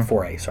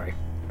 Foray, sorry.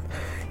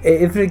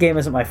 If the game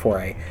isn't my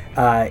foray,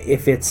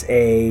 if it's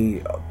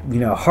a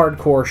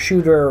hardcore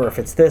shooter, or if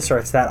it's this or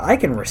it's that, I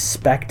can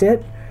respect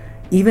it.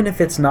 Even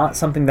if it's not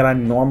something that I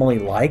normally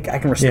like, I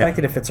can respect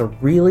it if it's a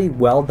really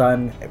well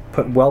done,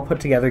 well put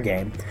together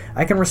game.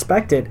 I can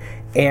respect it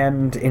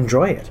and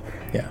enjoy it.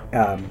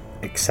 Yeah.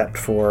 Except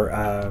for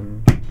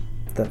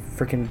the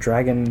freaking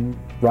Dragon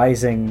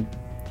Rising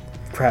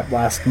prep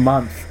last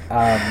month.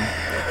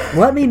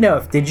 Let me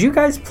know. Did you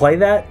guys play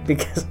that?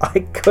 Because I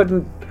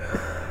couldn't.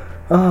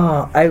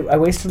 I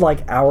wasted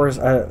like hours,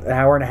 an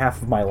hour and a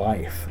half of my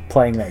life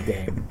playing that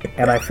game,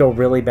 and I feel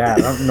really bad.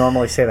 I don't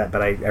normally say that,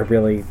 but I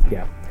really,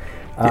 yeah.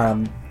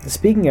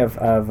 Speaking of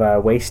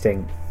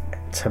wasting,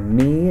 to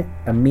me,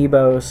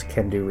 amiibos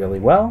can do really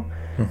well.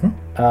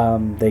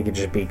 Mm-hmm. They could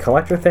just be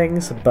collector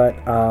things, but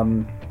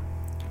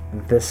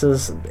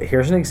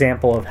here's an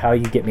example of how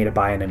you get me to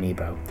buy an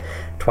amiibo.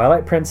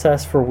 Twilight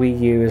Princess for Wii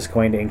U is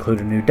going to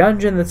include a new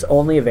dungeon that's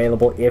only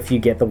available if you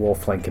get the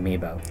Wolf Link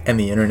amiibo. And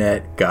the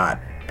internet got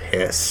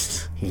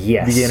pissed.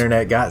 Yes. The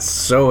internet got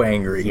so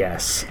angry.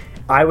 Yes.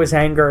 I was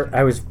angry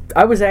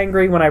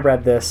when I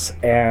read this,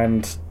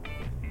 and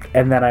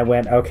then I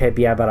went, okay,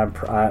 yeah,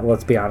 but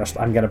let's be honest,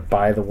 I'm going to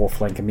buy the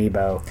Wolf Link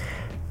amiibo.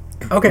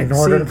 Okay, in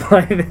order to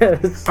play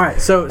this. All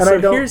right, so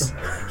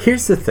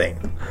here's the thing,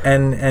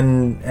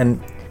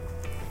 and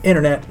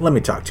internet, let me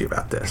talk to you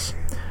about this.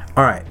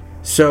 All right,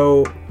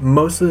 so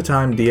most of the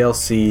time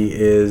DLC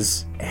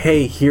is,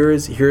 hey,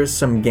 here's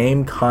some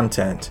game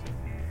content,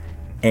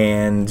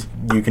 and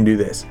you can do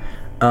this.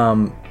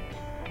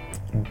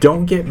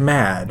 Don't get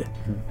mad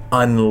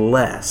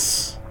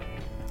unless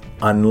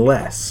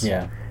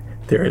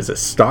there is a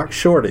stock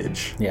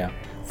shortage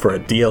for a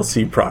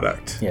DLC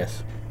product.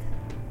 Yes.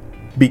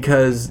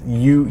 Because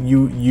you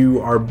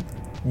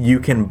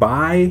can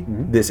buy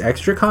this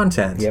extra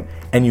content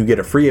and you get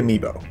a free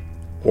amiibo.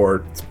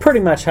 Or it's pretty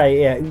much how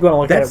you're going to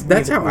look at it.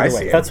 That's how I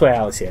see it. That's the way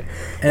I see it.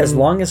 And as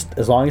long as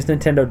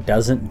Nintendo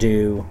doesn't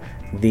do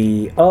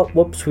the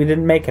whoops, we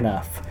didn't make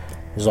enough.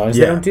 As long as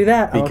they don't do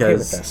that, I'm okay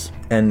with this.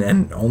 And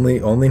only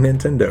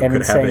Nintendo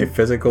could have a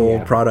physical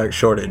product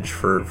shortage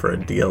for a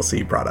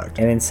DLC product.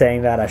 And in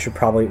saying that, I should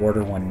probably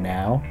order one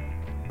now,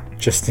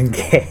 just in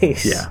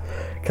case. Yeah.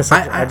 Because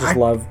I just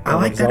love. I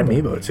like that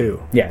amiibo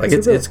too. Yeah, like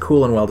it's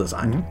cool and well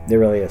designed. Mm-hmm. It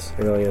really is.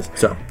 It really is.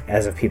 So,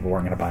 as if people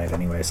weren't going to buy it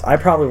anyways, I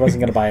probably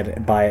wasn't going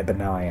to buy it, but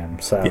now I am.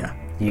 So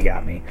you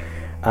got me.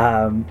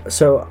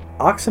 So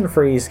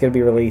Oxenfree is going to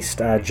be released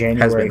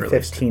January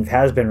 15th.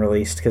 Has been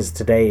released because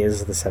today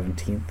is the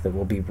 17th. That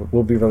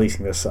we'll be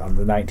releasing this on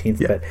the 19th.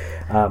 Yeah. But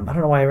I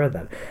don't know why I read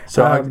that.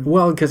 So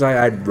because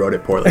I wrote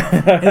it poorly.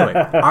 Anyway,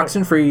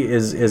 Oxenfree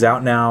is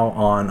out now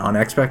on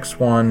Xbox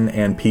One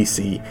and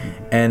PC,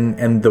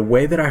 and the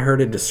way that I heard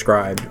it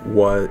described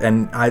was,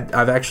 and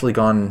I've actually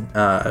gone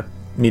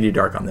media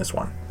dark on this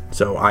one.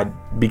 So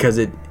because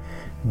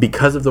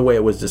of the way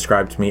it was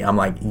described to me, I'm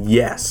like,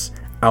 yes,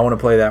 I want to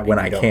play that when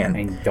I can.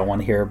 And don't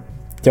want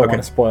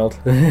it spoiled.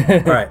 All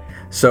right.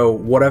 So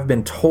what I've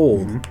been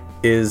told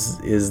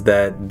is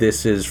that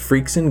this is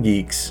Freaks and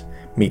Geeks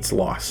meets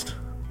Lost.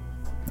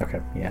 Okay.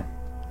 Yeah.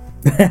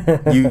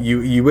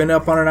 you went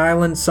up on an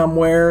island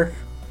somewhere.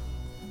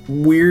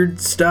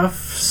 Weird stuff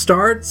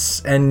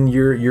starts, and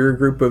you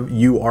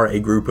are a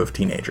group of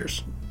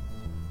teenagers.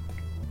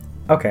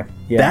 Okay.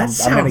 Yeah.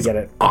 I'm gonna get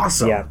it.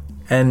 Awesome. Yeah.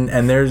 And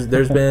there's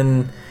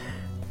been.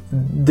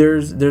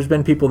 There's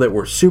been people that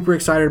were super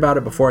excited about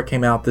it before it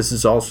came out. This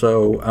is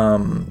also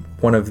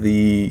one of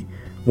the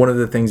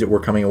things that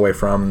we're coming away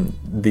from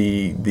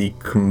the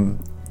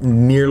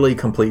nearly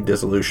complete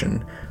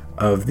dissolution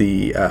of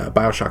the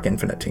BioShock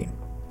Infinite team.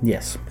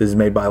 Yes, this is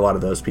made by a lot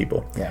of those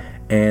people. Yeah,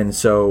 and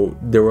so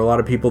there were a lot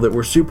of people that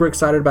were super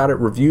excited about it.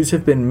 Reviews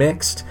have been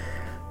mixed.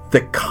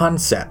 The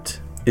concept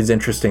is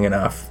interesting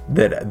enough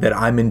that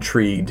I'm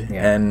intrigued,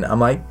 and I'm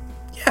like,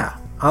 yeah,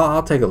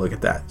 I'll take a look at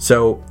that.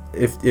 So.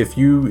 If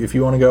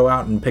you want to go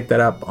out and pick that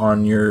up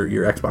on your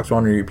Xbox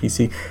One or your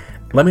PC,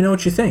 let me know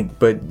what you think.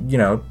 But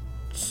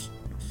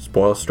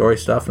spoil story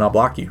stuff and I'll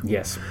block you.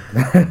 Yes,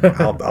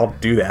 I'll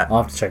do that.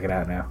 I'll have to check it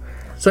out now.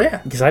 So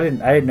yeah, because I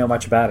didn't know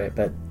much about it,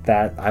 but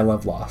that I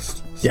love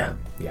Lost. So,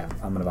 yeah,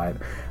 I'm gonna buy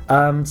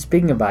it.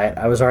 Speaking of buy it,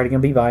 I was already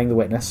gonna be buying The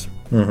Witness,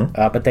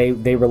 but they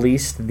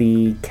released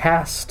the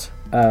cast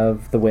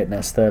of The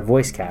Witness, the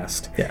voice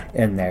cast,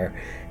 in there,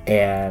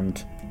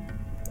 and.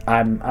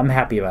 I'm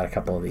happy about a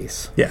couple of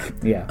these. Yeah.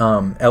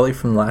 Ellie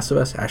from The Last of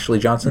Us, Ashley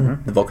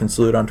Johnson, the Vulcan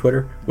Salute on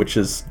Twitter, which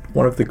is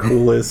one of the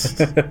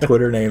coolest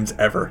Twitter names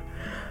ever.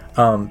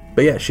 But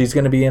yeah, she's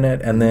going to be in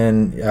it, and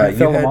then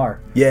Phil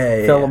Lamar.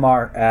 Phil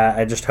Lamar.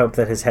 I just hope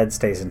that his head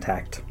stays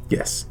intact.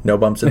 Yes, no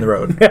bumps in the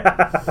road.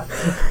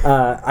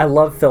 I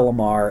love Phil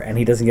Lamar, and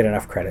he doesn't get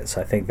enough credit.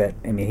 So I think that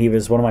he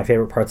was one of my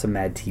favorite parts of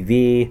Mad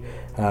TV.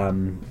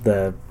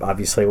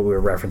 Obviously what we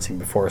were referencing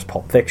before is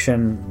Pulp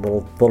Fiction.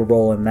 Little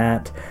role in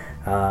that.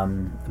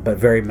 But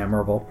very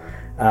memorable.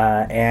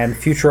 and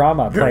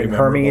Futurama, Very playing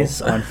memorable.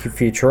 Hermes on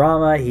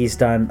Futurama. He's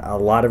done a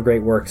lot of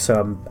great work,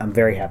 so I'm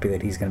very happy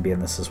that he's going to be in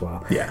this as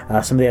well.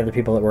 Yeah. Some of the other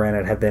people that were in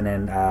it have been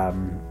in,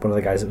 one of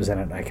the guys that was in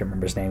it, I can't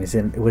remember his name,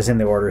 it was in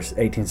The Order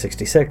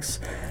 1866.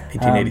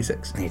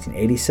 1886.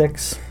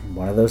 1886,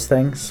 one of those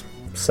things.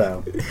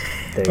 So, there you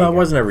Well, it go.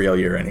 wasn't a real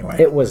year anyway.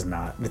 It was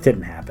not. It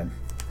didn't happen.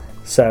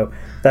 So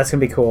that's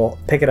gonna be cool.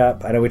 Pick it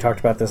up. I know we talked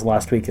about this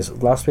last week or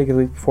the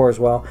week before as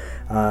well.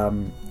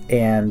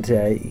 And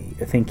I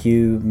think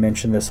you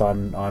mentioned this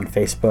on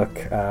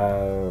Facebook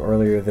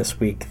earlier this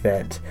week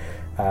that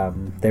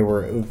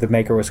the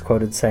maker was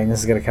quoted saying this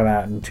is going to come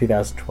out in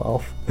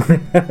 2012.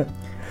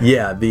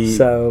 Yeah.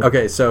 So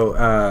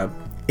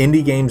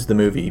Indie Games the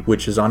movie,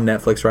 which is on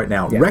Netflix right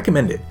now,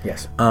 recommend it.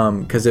 Yes.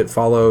 Because it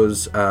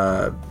follows.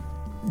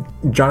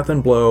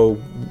 Jonathan Blow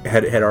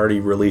had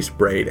already released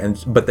Braid,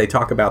 but they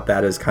talk about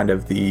that as kind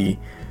of the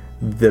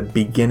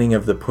beginning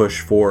of the push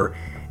for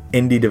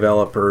indie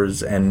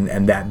developers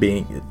and that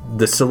being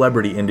the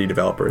celebrity indie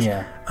developers.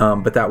 Yeah.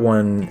 But that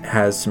one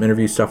has some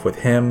interview stuff with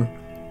him,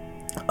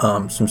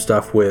 some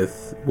stuff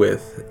with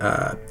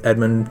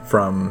Edmund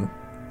from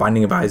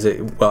Binding of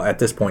Isaac. Well, at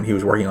this point he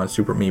was working on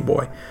Super Meat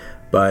Boy,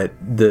 but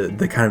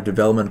the kind of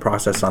development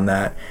process on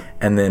that,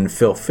 and then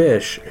Phil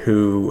Fish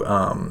who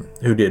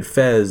did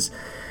Fez.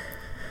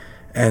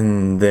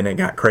 And then it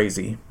got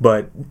crazy.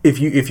 But if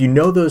you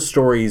know those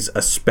stories,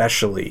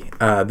 especially,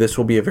 this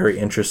will be a very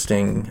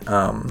interesting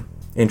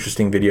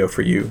video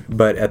for you.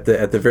 But at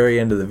the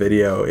very end of the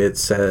video,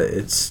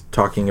 it's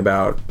talking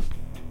about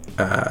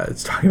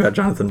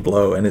Jonathan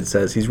Blow, and it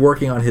says he's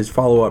working on his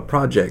follow-up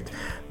project,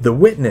 The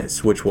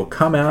Witness, which will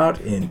come out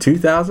in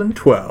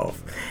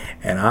 2012.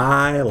 And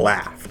I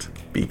laughed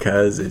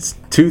because it's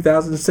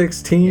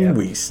 2016. Yep.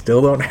 We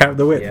still don't have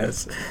The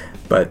Witness. Yep.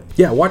 But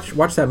yeah,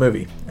 watch that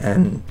movie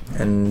and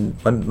let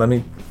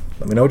me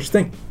know what you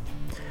think.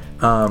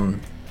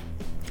 Pokken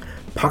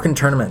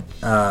Tournament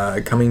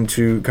coming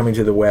to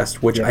the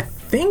West, which I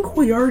think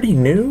we already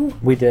knew.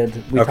 We did.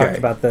 We talked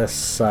about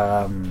this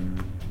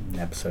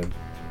episode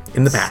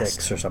in the past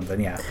 6 or something.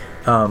 Yeah.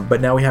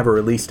 But now we have a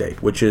release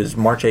date, which is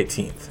March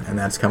 18th, and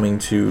that's coming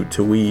to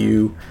Wii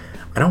U.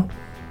 I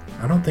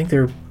don't think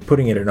they're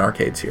putting it in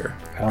arcades here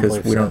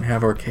because we don't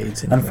have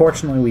arcades anymore.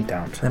 Unfortunately, we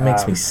don't. That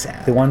makes me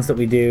sad. The ones that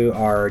we do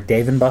are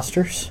Dave &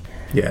 Buster's.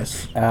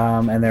 Yes.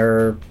 And there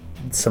are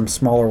some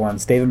smaller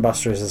ones. Dave &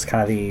 Buster's is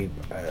kind of the,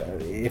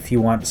 if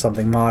you want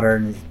something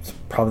modern, it's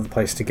probably the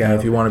place to go. And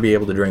if you want to be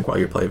able to drink while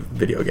you play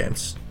video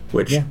games,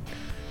 which I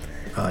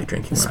like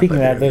drinking. Speaking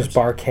of that, there's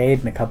Barcade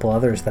and a couple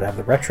others that have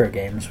the retro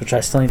games, which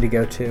I still need to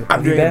go to.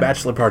 I'm doing a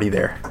bachelor party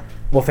there.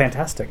 Well,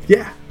 fantastic.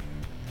 Yeah.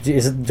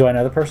 Do I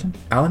know the person?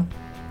 Alan?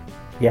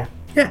 Yeah.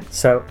 Yeah.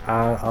 So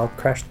I'll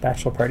crash the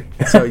bachelor party.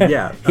 So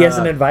yeah, he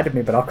hasn't invited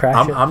me, but I'll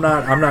crash it.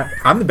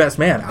 I'm the best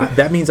man.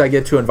 That means I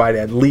get to invite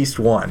at least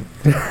one.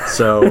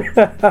 So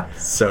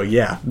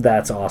yeah.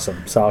 That's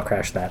awesome. So I'll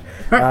crash that.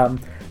 Right.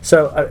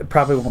 So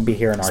probably won't be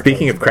here in our.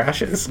 Speaking of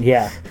crashes,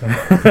 yeah.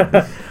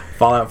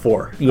 Fallout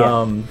 4.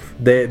 Yeah.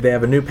 They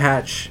have a new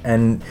patch,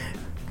 and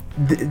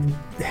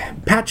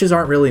patches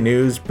aren't really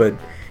news, but.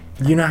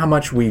 You know how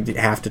much we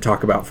have to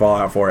talk about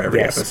Fallout 4 every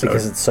episode.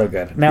 Because it's so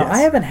good. Now, I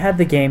haven't had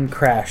the game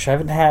crash. I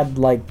haven't had,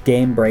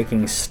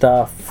 game-breaking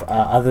stuff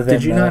other than...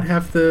 Did you not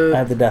have the... I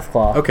had the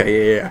Deathclaw.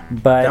 Okay, yeah.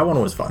 But that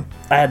one was fun.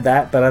 I had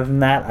that, but other than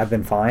that, I've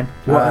been fine.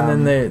 Well,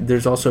 and then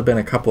there's also been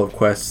a couple of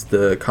quests.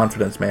 The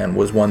Confidence Man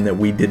was one that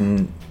we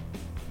didn't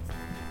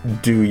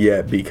do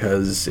yet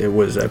because it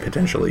was a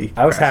potentially...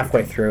 I was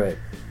halfway through it,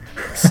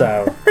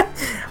 so...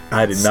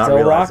 I did not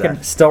realize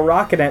that. Still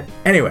rocking it.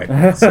 Anyway,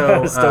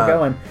 so still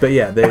going. But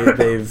yeah,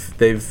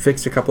 they've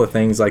fixed a couple of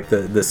things like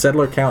the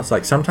settler counts.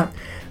 Like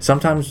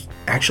sometimes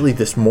actually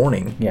this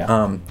morning.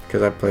 Yeah.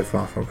 Because I play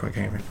Fallout 4 quite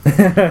game.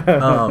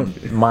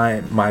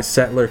 My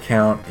settler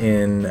count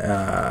in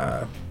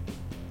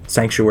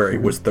Sanctuary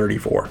was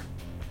 34.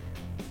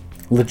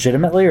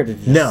 Legitimately, or did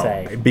you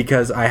say? No,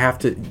 because I have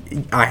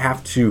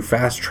to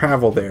fast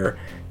travel there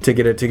to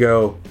get it to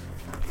go.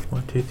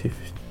 1, 2, 3.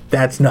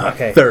 That's not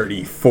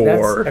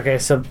 34. Okay,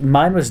 so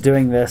mine was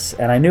doing this,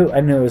 and I knew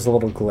it was a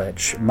little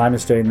glitch. Mine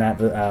was doing that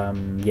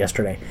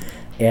yesterday,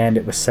 and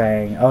it was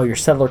saying, "Oh, your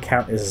settler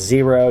count is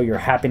 0. Your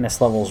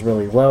happiness level is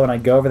really low." And I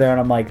go over there, and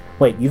I'm like,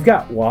 "Wait, you've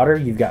got water,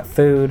 you've got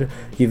food,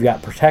 you've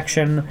got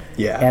protection,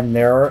 and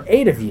there are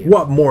 8 of you.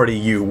 What more do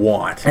you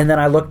want?" And then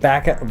I look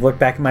back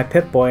at my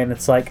Pip-Boy, and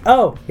it's like,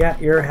 "Oh, yeah,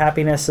 your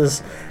happiness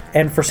is."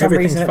 And for some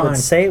reason, it would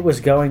say it was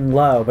going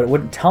low, but it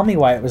wouldn't tell me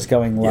why it was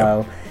going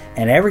low. Yep.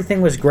 And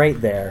everything was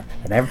great there,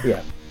 and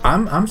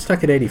I'm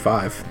stuck at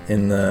 85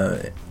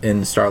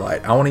 in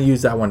Starlight. I want to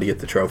use that one to get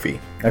the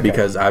trophy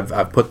because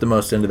I've put the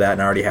most into that,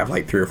 and I already have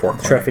like 3 or 4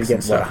 trophy to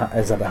get. What,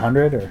 is that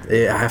 100 or?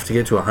 I have to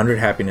get to 100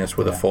 happiness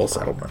with a full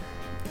settlement.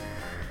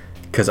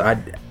 Because I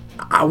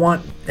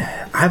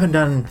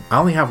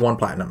only have 1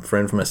 platinum for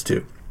Infamous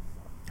 2.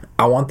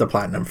 I want the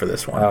platinum for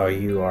this one. Oh,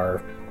 you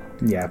are.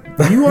 Yeah.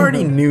 You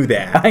already knew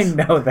that. I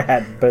know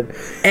that, but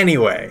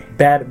anyway,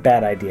 bad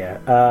idea.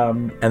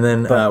 And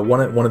then one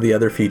of the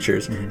other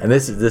features, and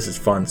this is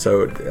fun.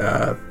 So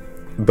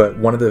but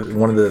one of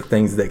the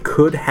things that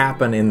could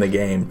happen in the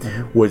game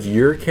was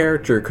your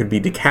character could be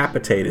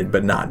decapitated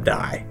but not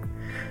die.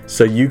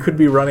 So you could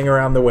be running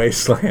around the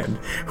wasteland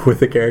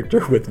with a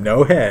character with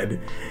no head.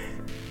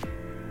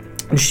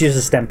 Just use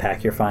a stem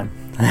pack, you're fine.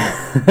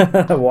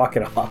 Walk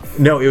it off.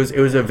 No, it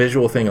was a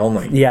visual thing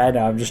only. Yeah, I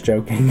know, I'm just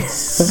joking.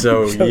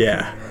 So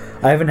yeah.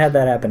 I haven't had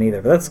that happen either,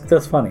 but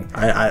that's funny.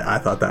 I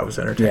thought that was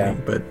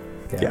entertaining, but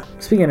yeah.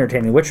 Speaking of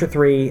entertaining, Witcher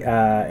 3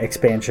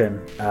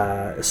 expansion.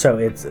 So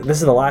this is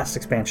the last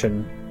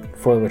expansion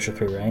for The Witcher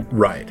 3, right?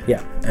 Right.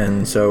 Yeah.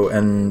 And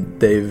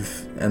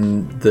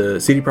the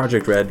CD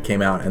Projekt Red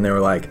came out and they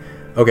were like,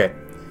 okay,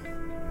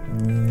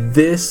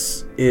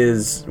 this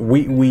is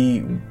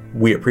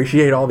we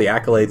appreciate all the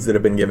accolades that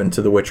have been given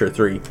to The Witcher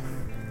 3.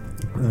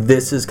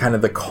 This is kind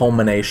of the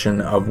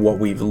culmination of what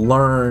we've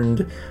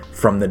learned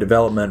from the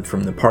development,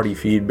 from the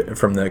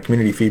from the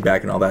community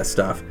feedback and all that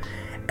stuff.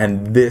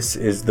 And this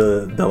is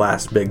the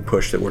last big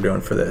push that we're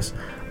doing for this.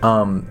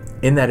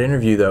 In that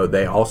interview, though,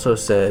 they also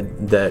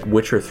said that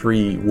Witcher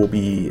 3 will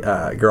be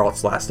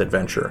Geralt's last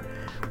adventure,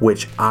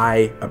 which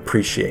I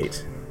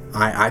appreciate.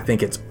 I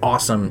think it's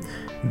awesome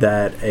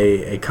that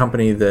a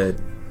company that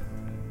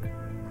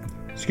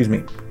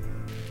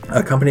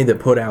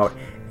put out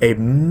a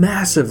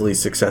massively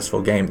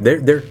successful game.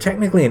 They're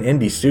technically an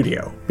indie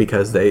studio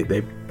because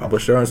they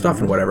publish their own stuff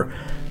and whatever,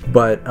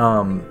 but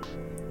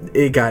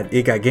it got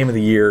Game of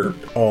the Year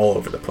all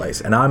over the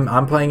place, and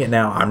I'm playing it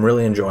now. I'm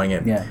really enjoying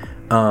it. Yeah.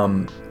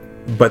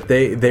 But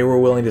they were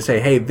willing to say,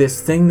 hey,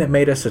 this thing that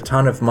made us a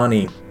ton of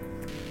money,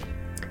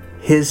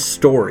 his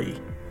story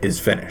is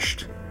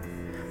finished.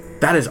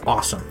 That is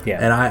awesome. Yeah.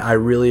 And I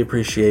really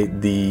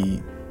appreciate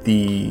the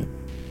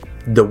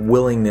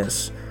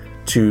willingness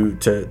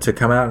to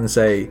come out and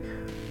say,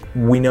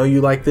 we know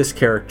you like this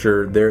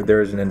character.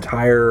 There's an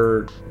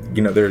entire,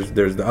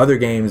 there's the other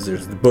games,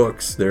 there's the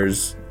books,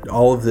 there's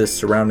all of this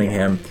surrounding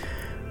him,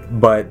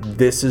 but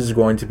this is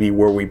going to be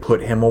where we put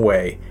him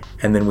away,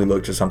 and then we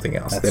look to something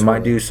else. They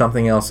might do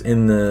something else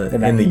in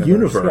the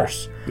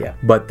universe. Yeah.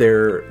 But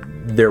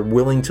they're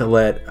willing to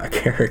let a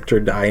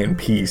character die in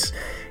peace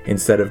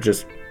instead of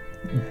just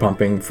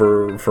pumping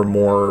for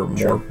more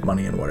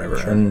money and whatever.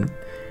 Sure. And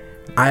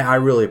I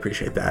really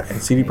appreciate that.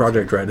 And CD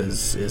Projekt Red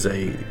is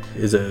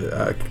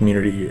a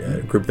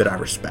community group that I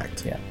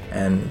respect. Yeah.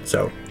 And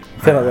so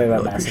I feel that way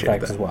about Mass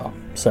Effect as well.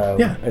 So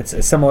yeah, it's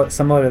similar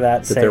to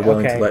that. That they're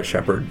willing to let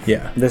Shepard.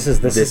 Yeah. This is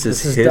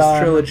his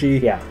done. trilogy.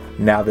 Yeah.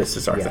 Now this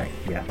is our thing.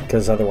 Yeah.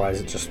 Because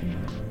otherwise, it just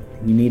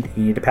you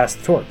need to pass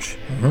the torch.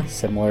 Mm-hmm.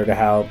 Similar to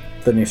how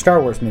the new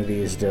Star Wars movie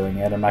is doing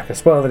it. I'm not going to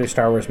spoil the new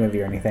Star Wars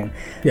movie or anything.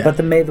 Yeah. But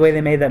the way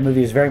they made that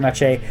movie is very much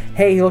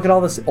hey, look at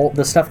all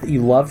the stuff that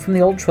you loved from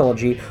the old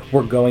trilogy.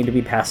 We're going to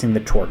be passing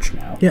the torch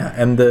now. Yeah,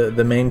 and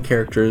the main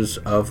characters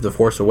of The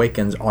Force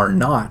Awakens are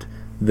not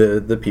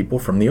the people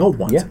from the old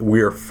ones. Yeah.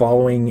 We are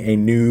following a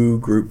new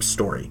group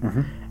story,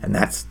 and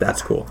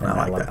that's cool. And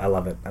I like that. I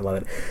love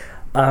it.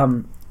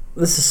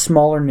 This is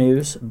smaller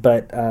news,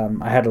 but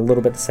I had a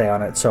little bit to say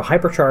on it. So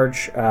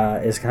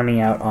Hypercharge is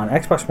coming out on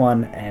Xbox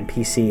One and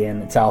PC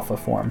in its alpha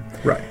form.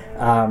 Right.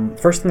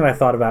 First thing that I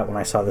thought about when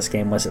I saw this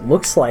game was it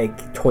looks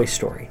like Toy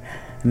Story.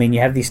 I mean,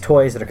 you have these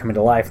toys that are coming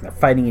to life and they're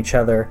fighting each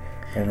other.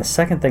 And the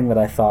second thing that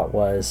I thought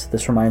was,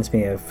 this reminds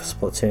me of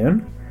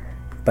Splatoon,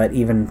 but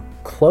even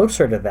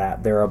closer to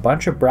that, there are a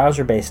bunch of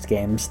browser-based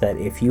games that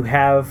if you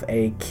have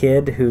a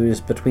kid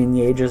who's between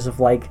the ages of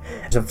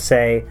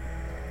say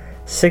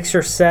 6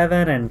 or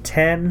 7 and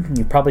 10,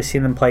 you've probably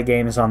seen them play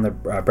games on the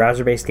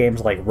browser-based games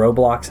like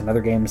Roblox and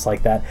other games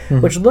like that,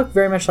 which look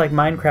very much like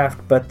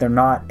Minecraft, but they're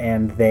not,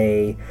 and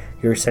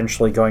you're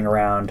essentially going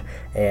around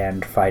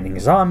and fighting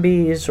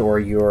zombies, or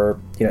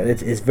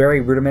it's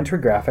very rudimentary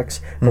graphics,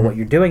 but what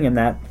you're doing in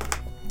that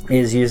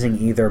is using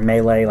either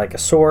melee like a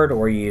sword,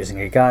 or you're using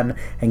a gun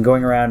and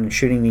going around and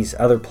shooting these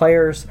other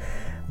players.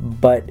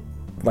 But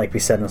like we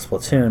said in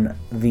Splatoon,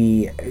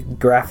 the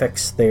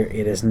graphics there,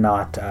 it is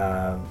not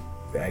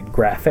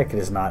graphic, it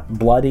is not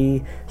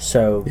bloody,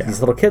 so these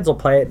little kids will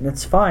play it and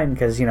it's fine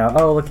because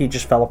oh look, he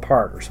just fell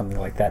apart or something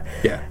like that.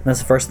 Yeah. And that's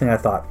the first thing I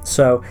thought.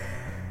 So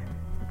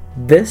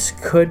this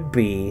could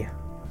be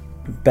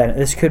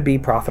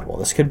profitable.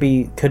 This could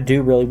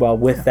do really well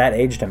with that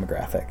age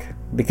demographic,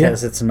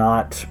 because it's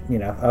not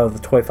the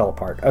toy fell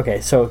apart. Okay,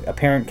 so a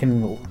parent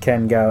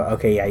can go,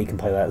 okay, yeah, you can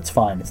play that, it's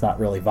fine, it's not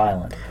really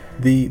violent.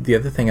 The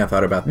other thing I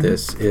thought about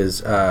this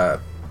is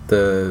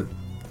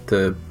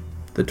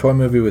the toy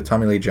movie with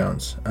Tommy Lee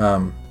Jones,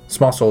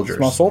 Small Soldiers.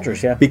 Small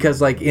Soldiers, yeah.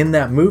 Because in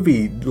that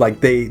movie,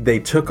 they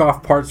took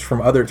off parts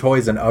from other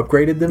toys and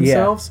upgraded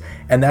themselves,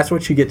 and that's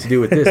what you get to do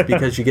with this,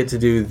 because you get to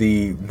do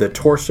the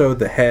torso,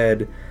 the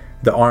head,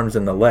 the arms,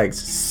 and the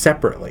legs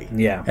separately.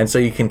 Yeah. And so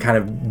you can kind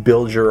of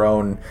build your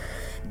own,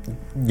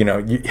 you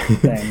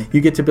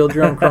get to build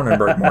your own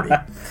Cronenberg Morty.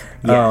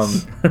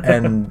 Yes.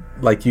 And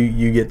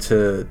you get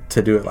to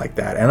do it like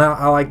that. And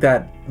I like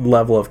that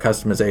level of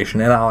customization,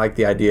 and I like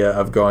the idea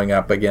of going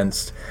up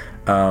against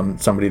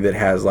somebody that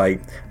has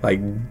like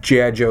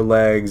G.I. Joe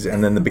legs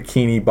and then the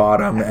bikini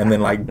bottom and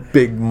then like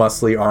big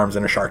muscly arms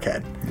and a shark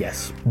head.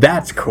 Yes,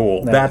 that's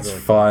cool. That's really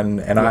fun,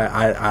 and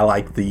I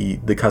like the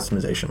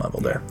customization level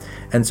there.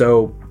 And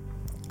so,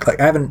 like,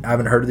 I haven't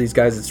heard of these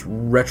guys. It's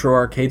Retro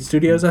Arcade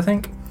Studios, I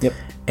think. Yep.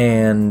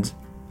 And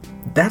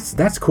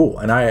that's cool,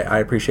 and I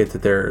appreciate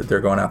that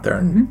they're going out there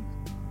and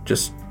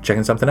just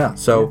checking something out.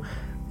 So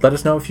let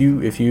us know if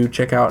you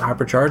check out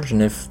Hypercharge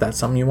and if that's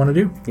something you want to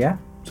do. Yeah.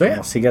 So yeah,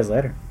 I'll see you guys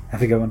later.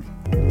 Have a good one.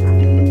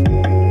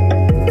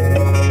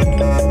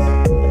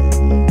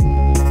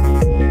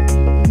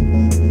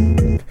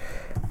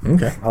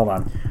 Okay. Hold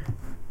on.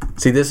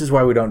 See, this is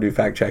why we don't do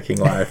fact checking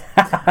live.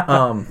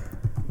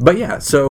 But yeah, so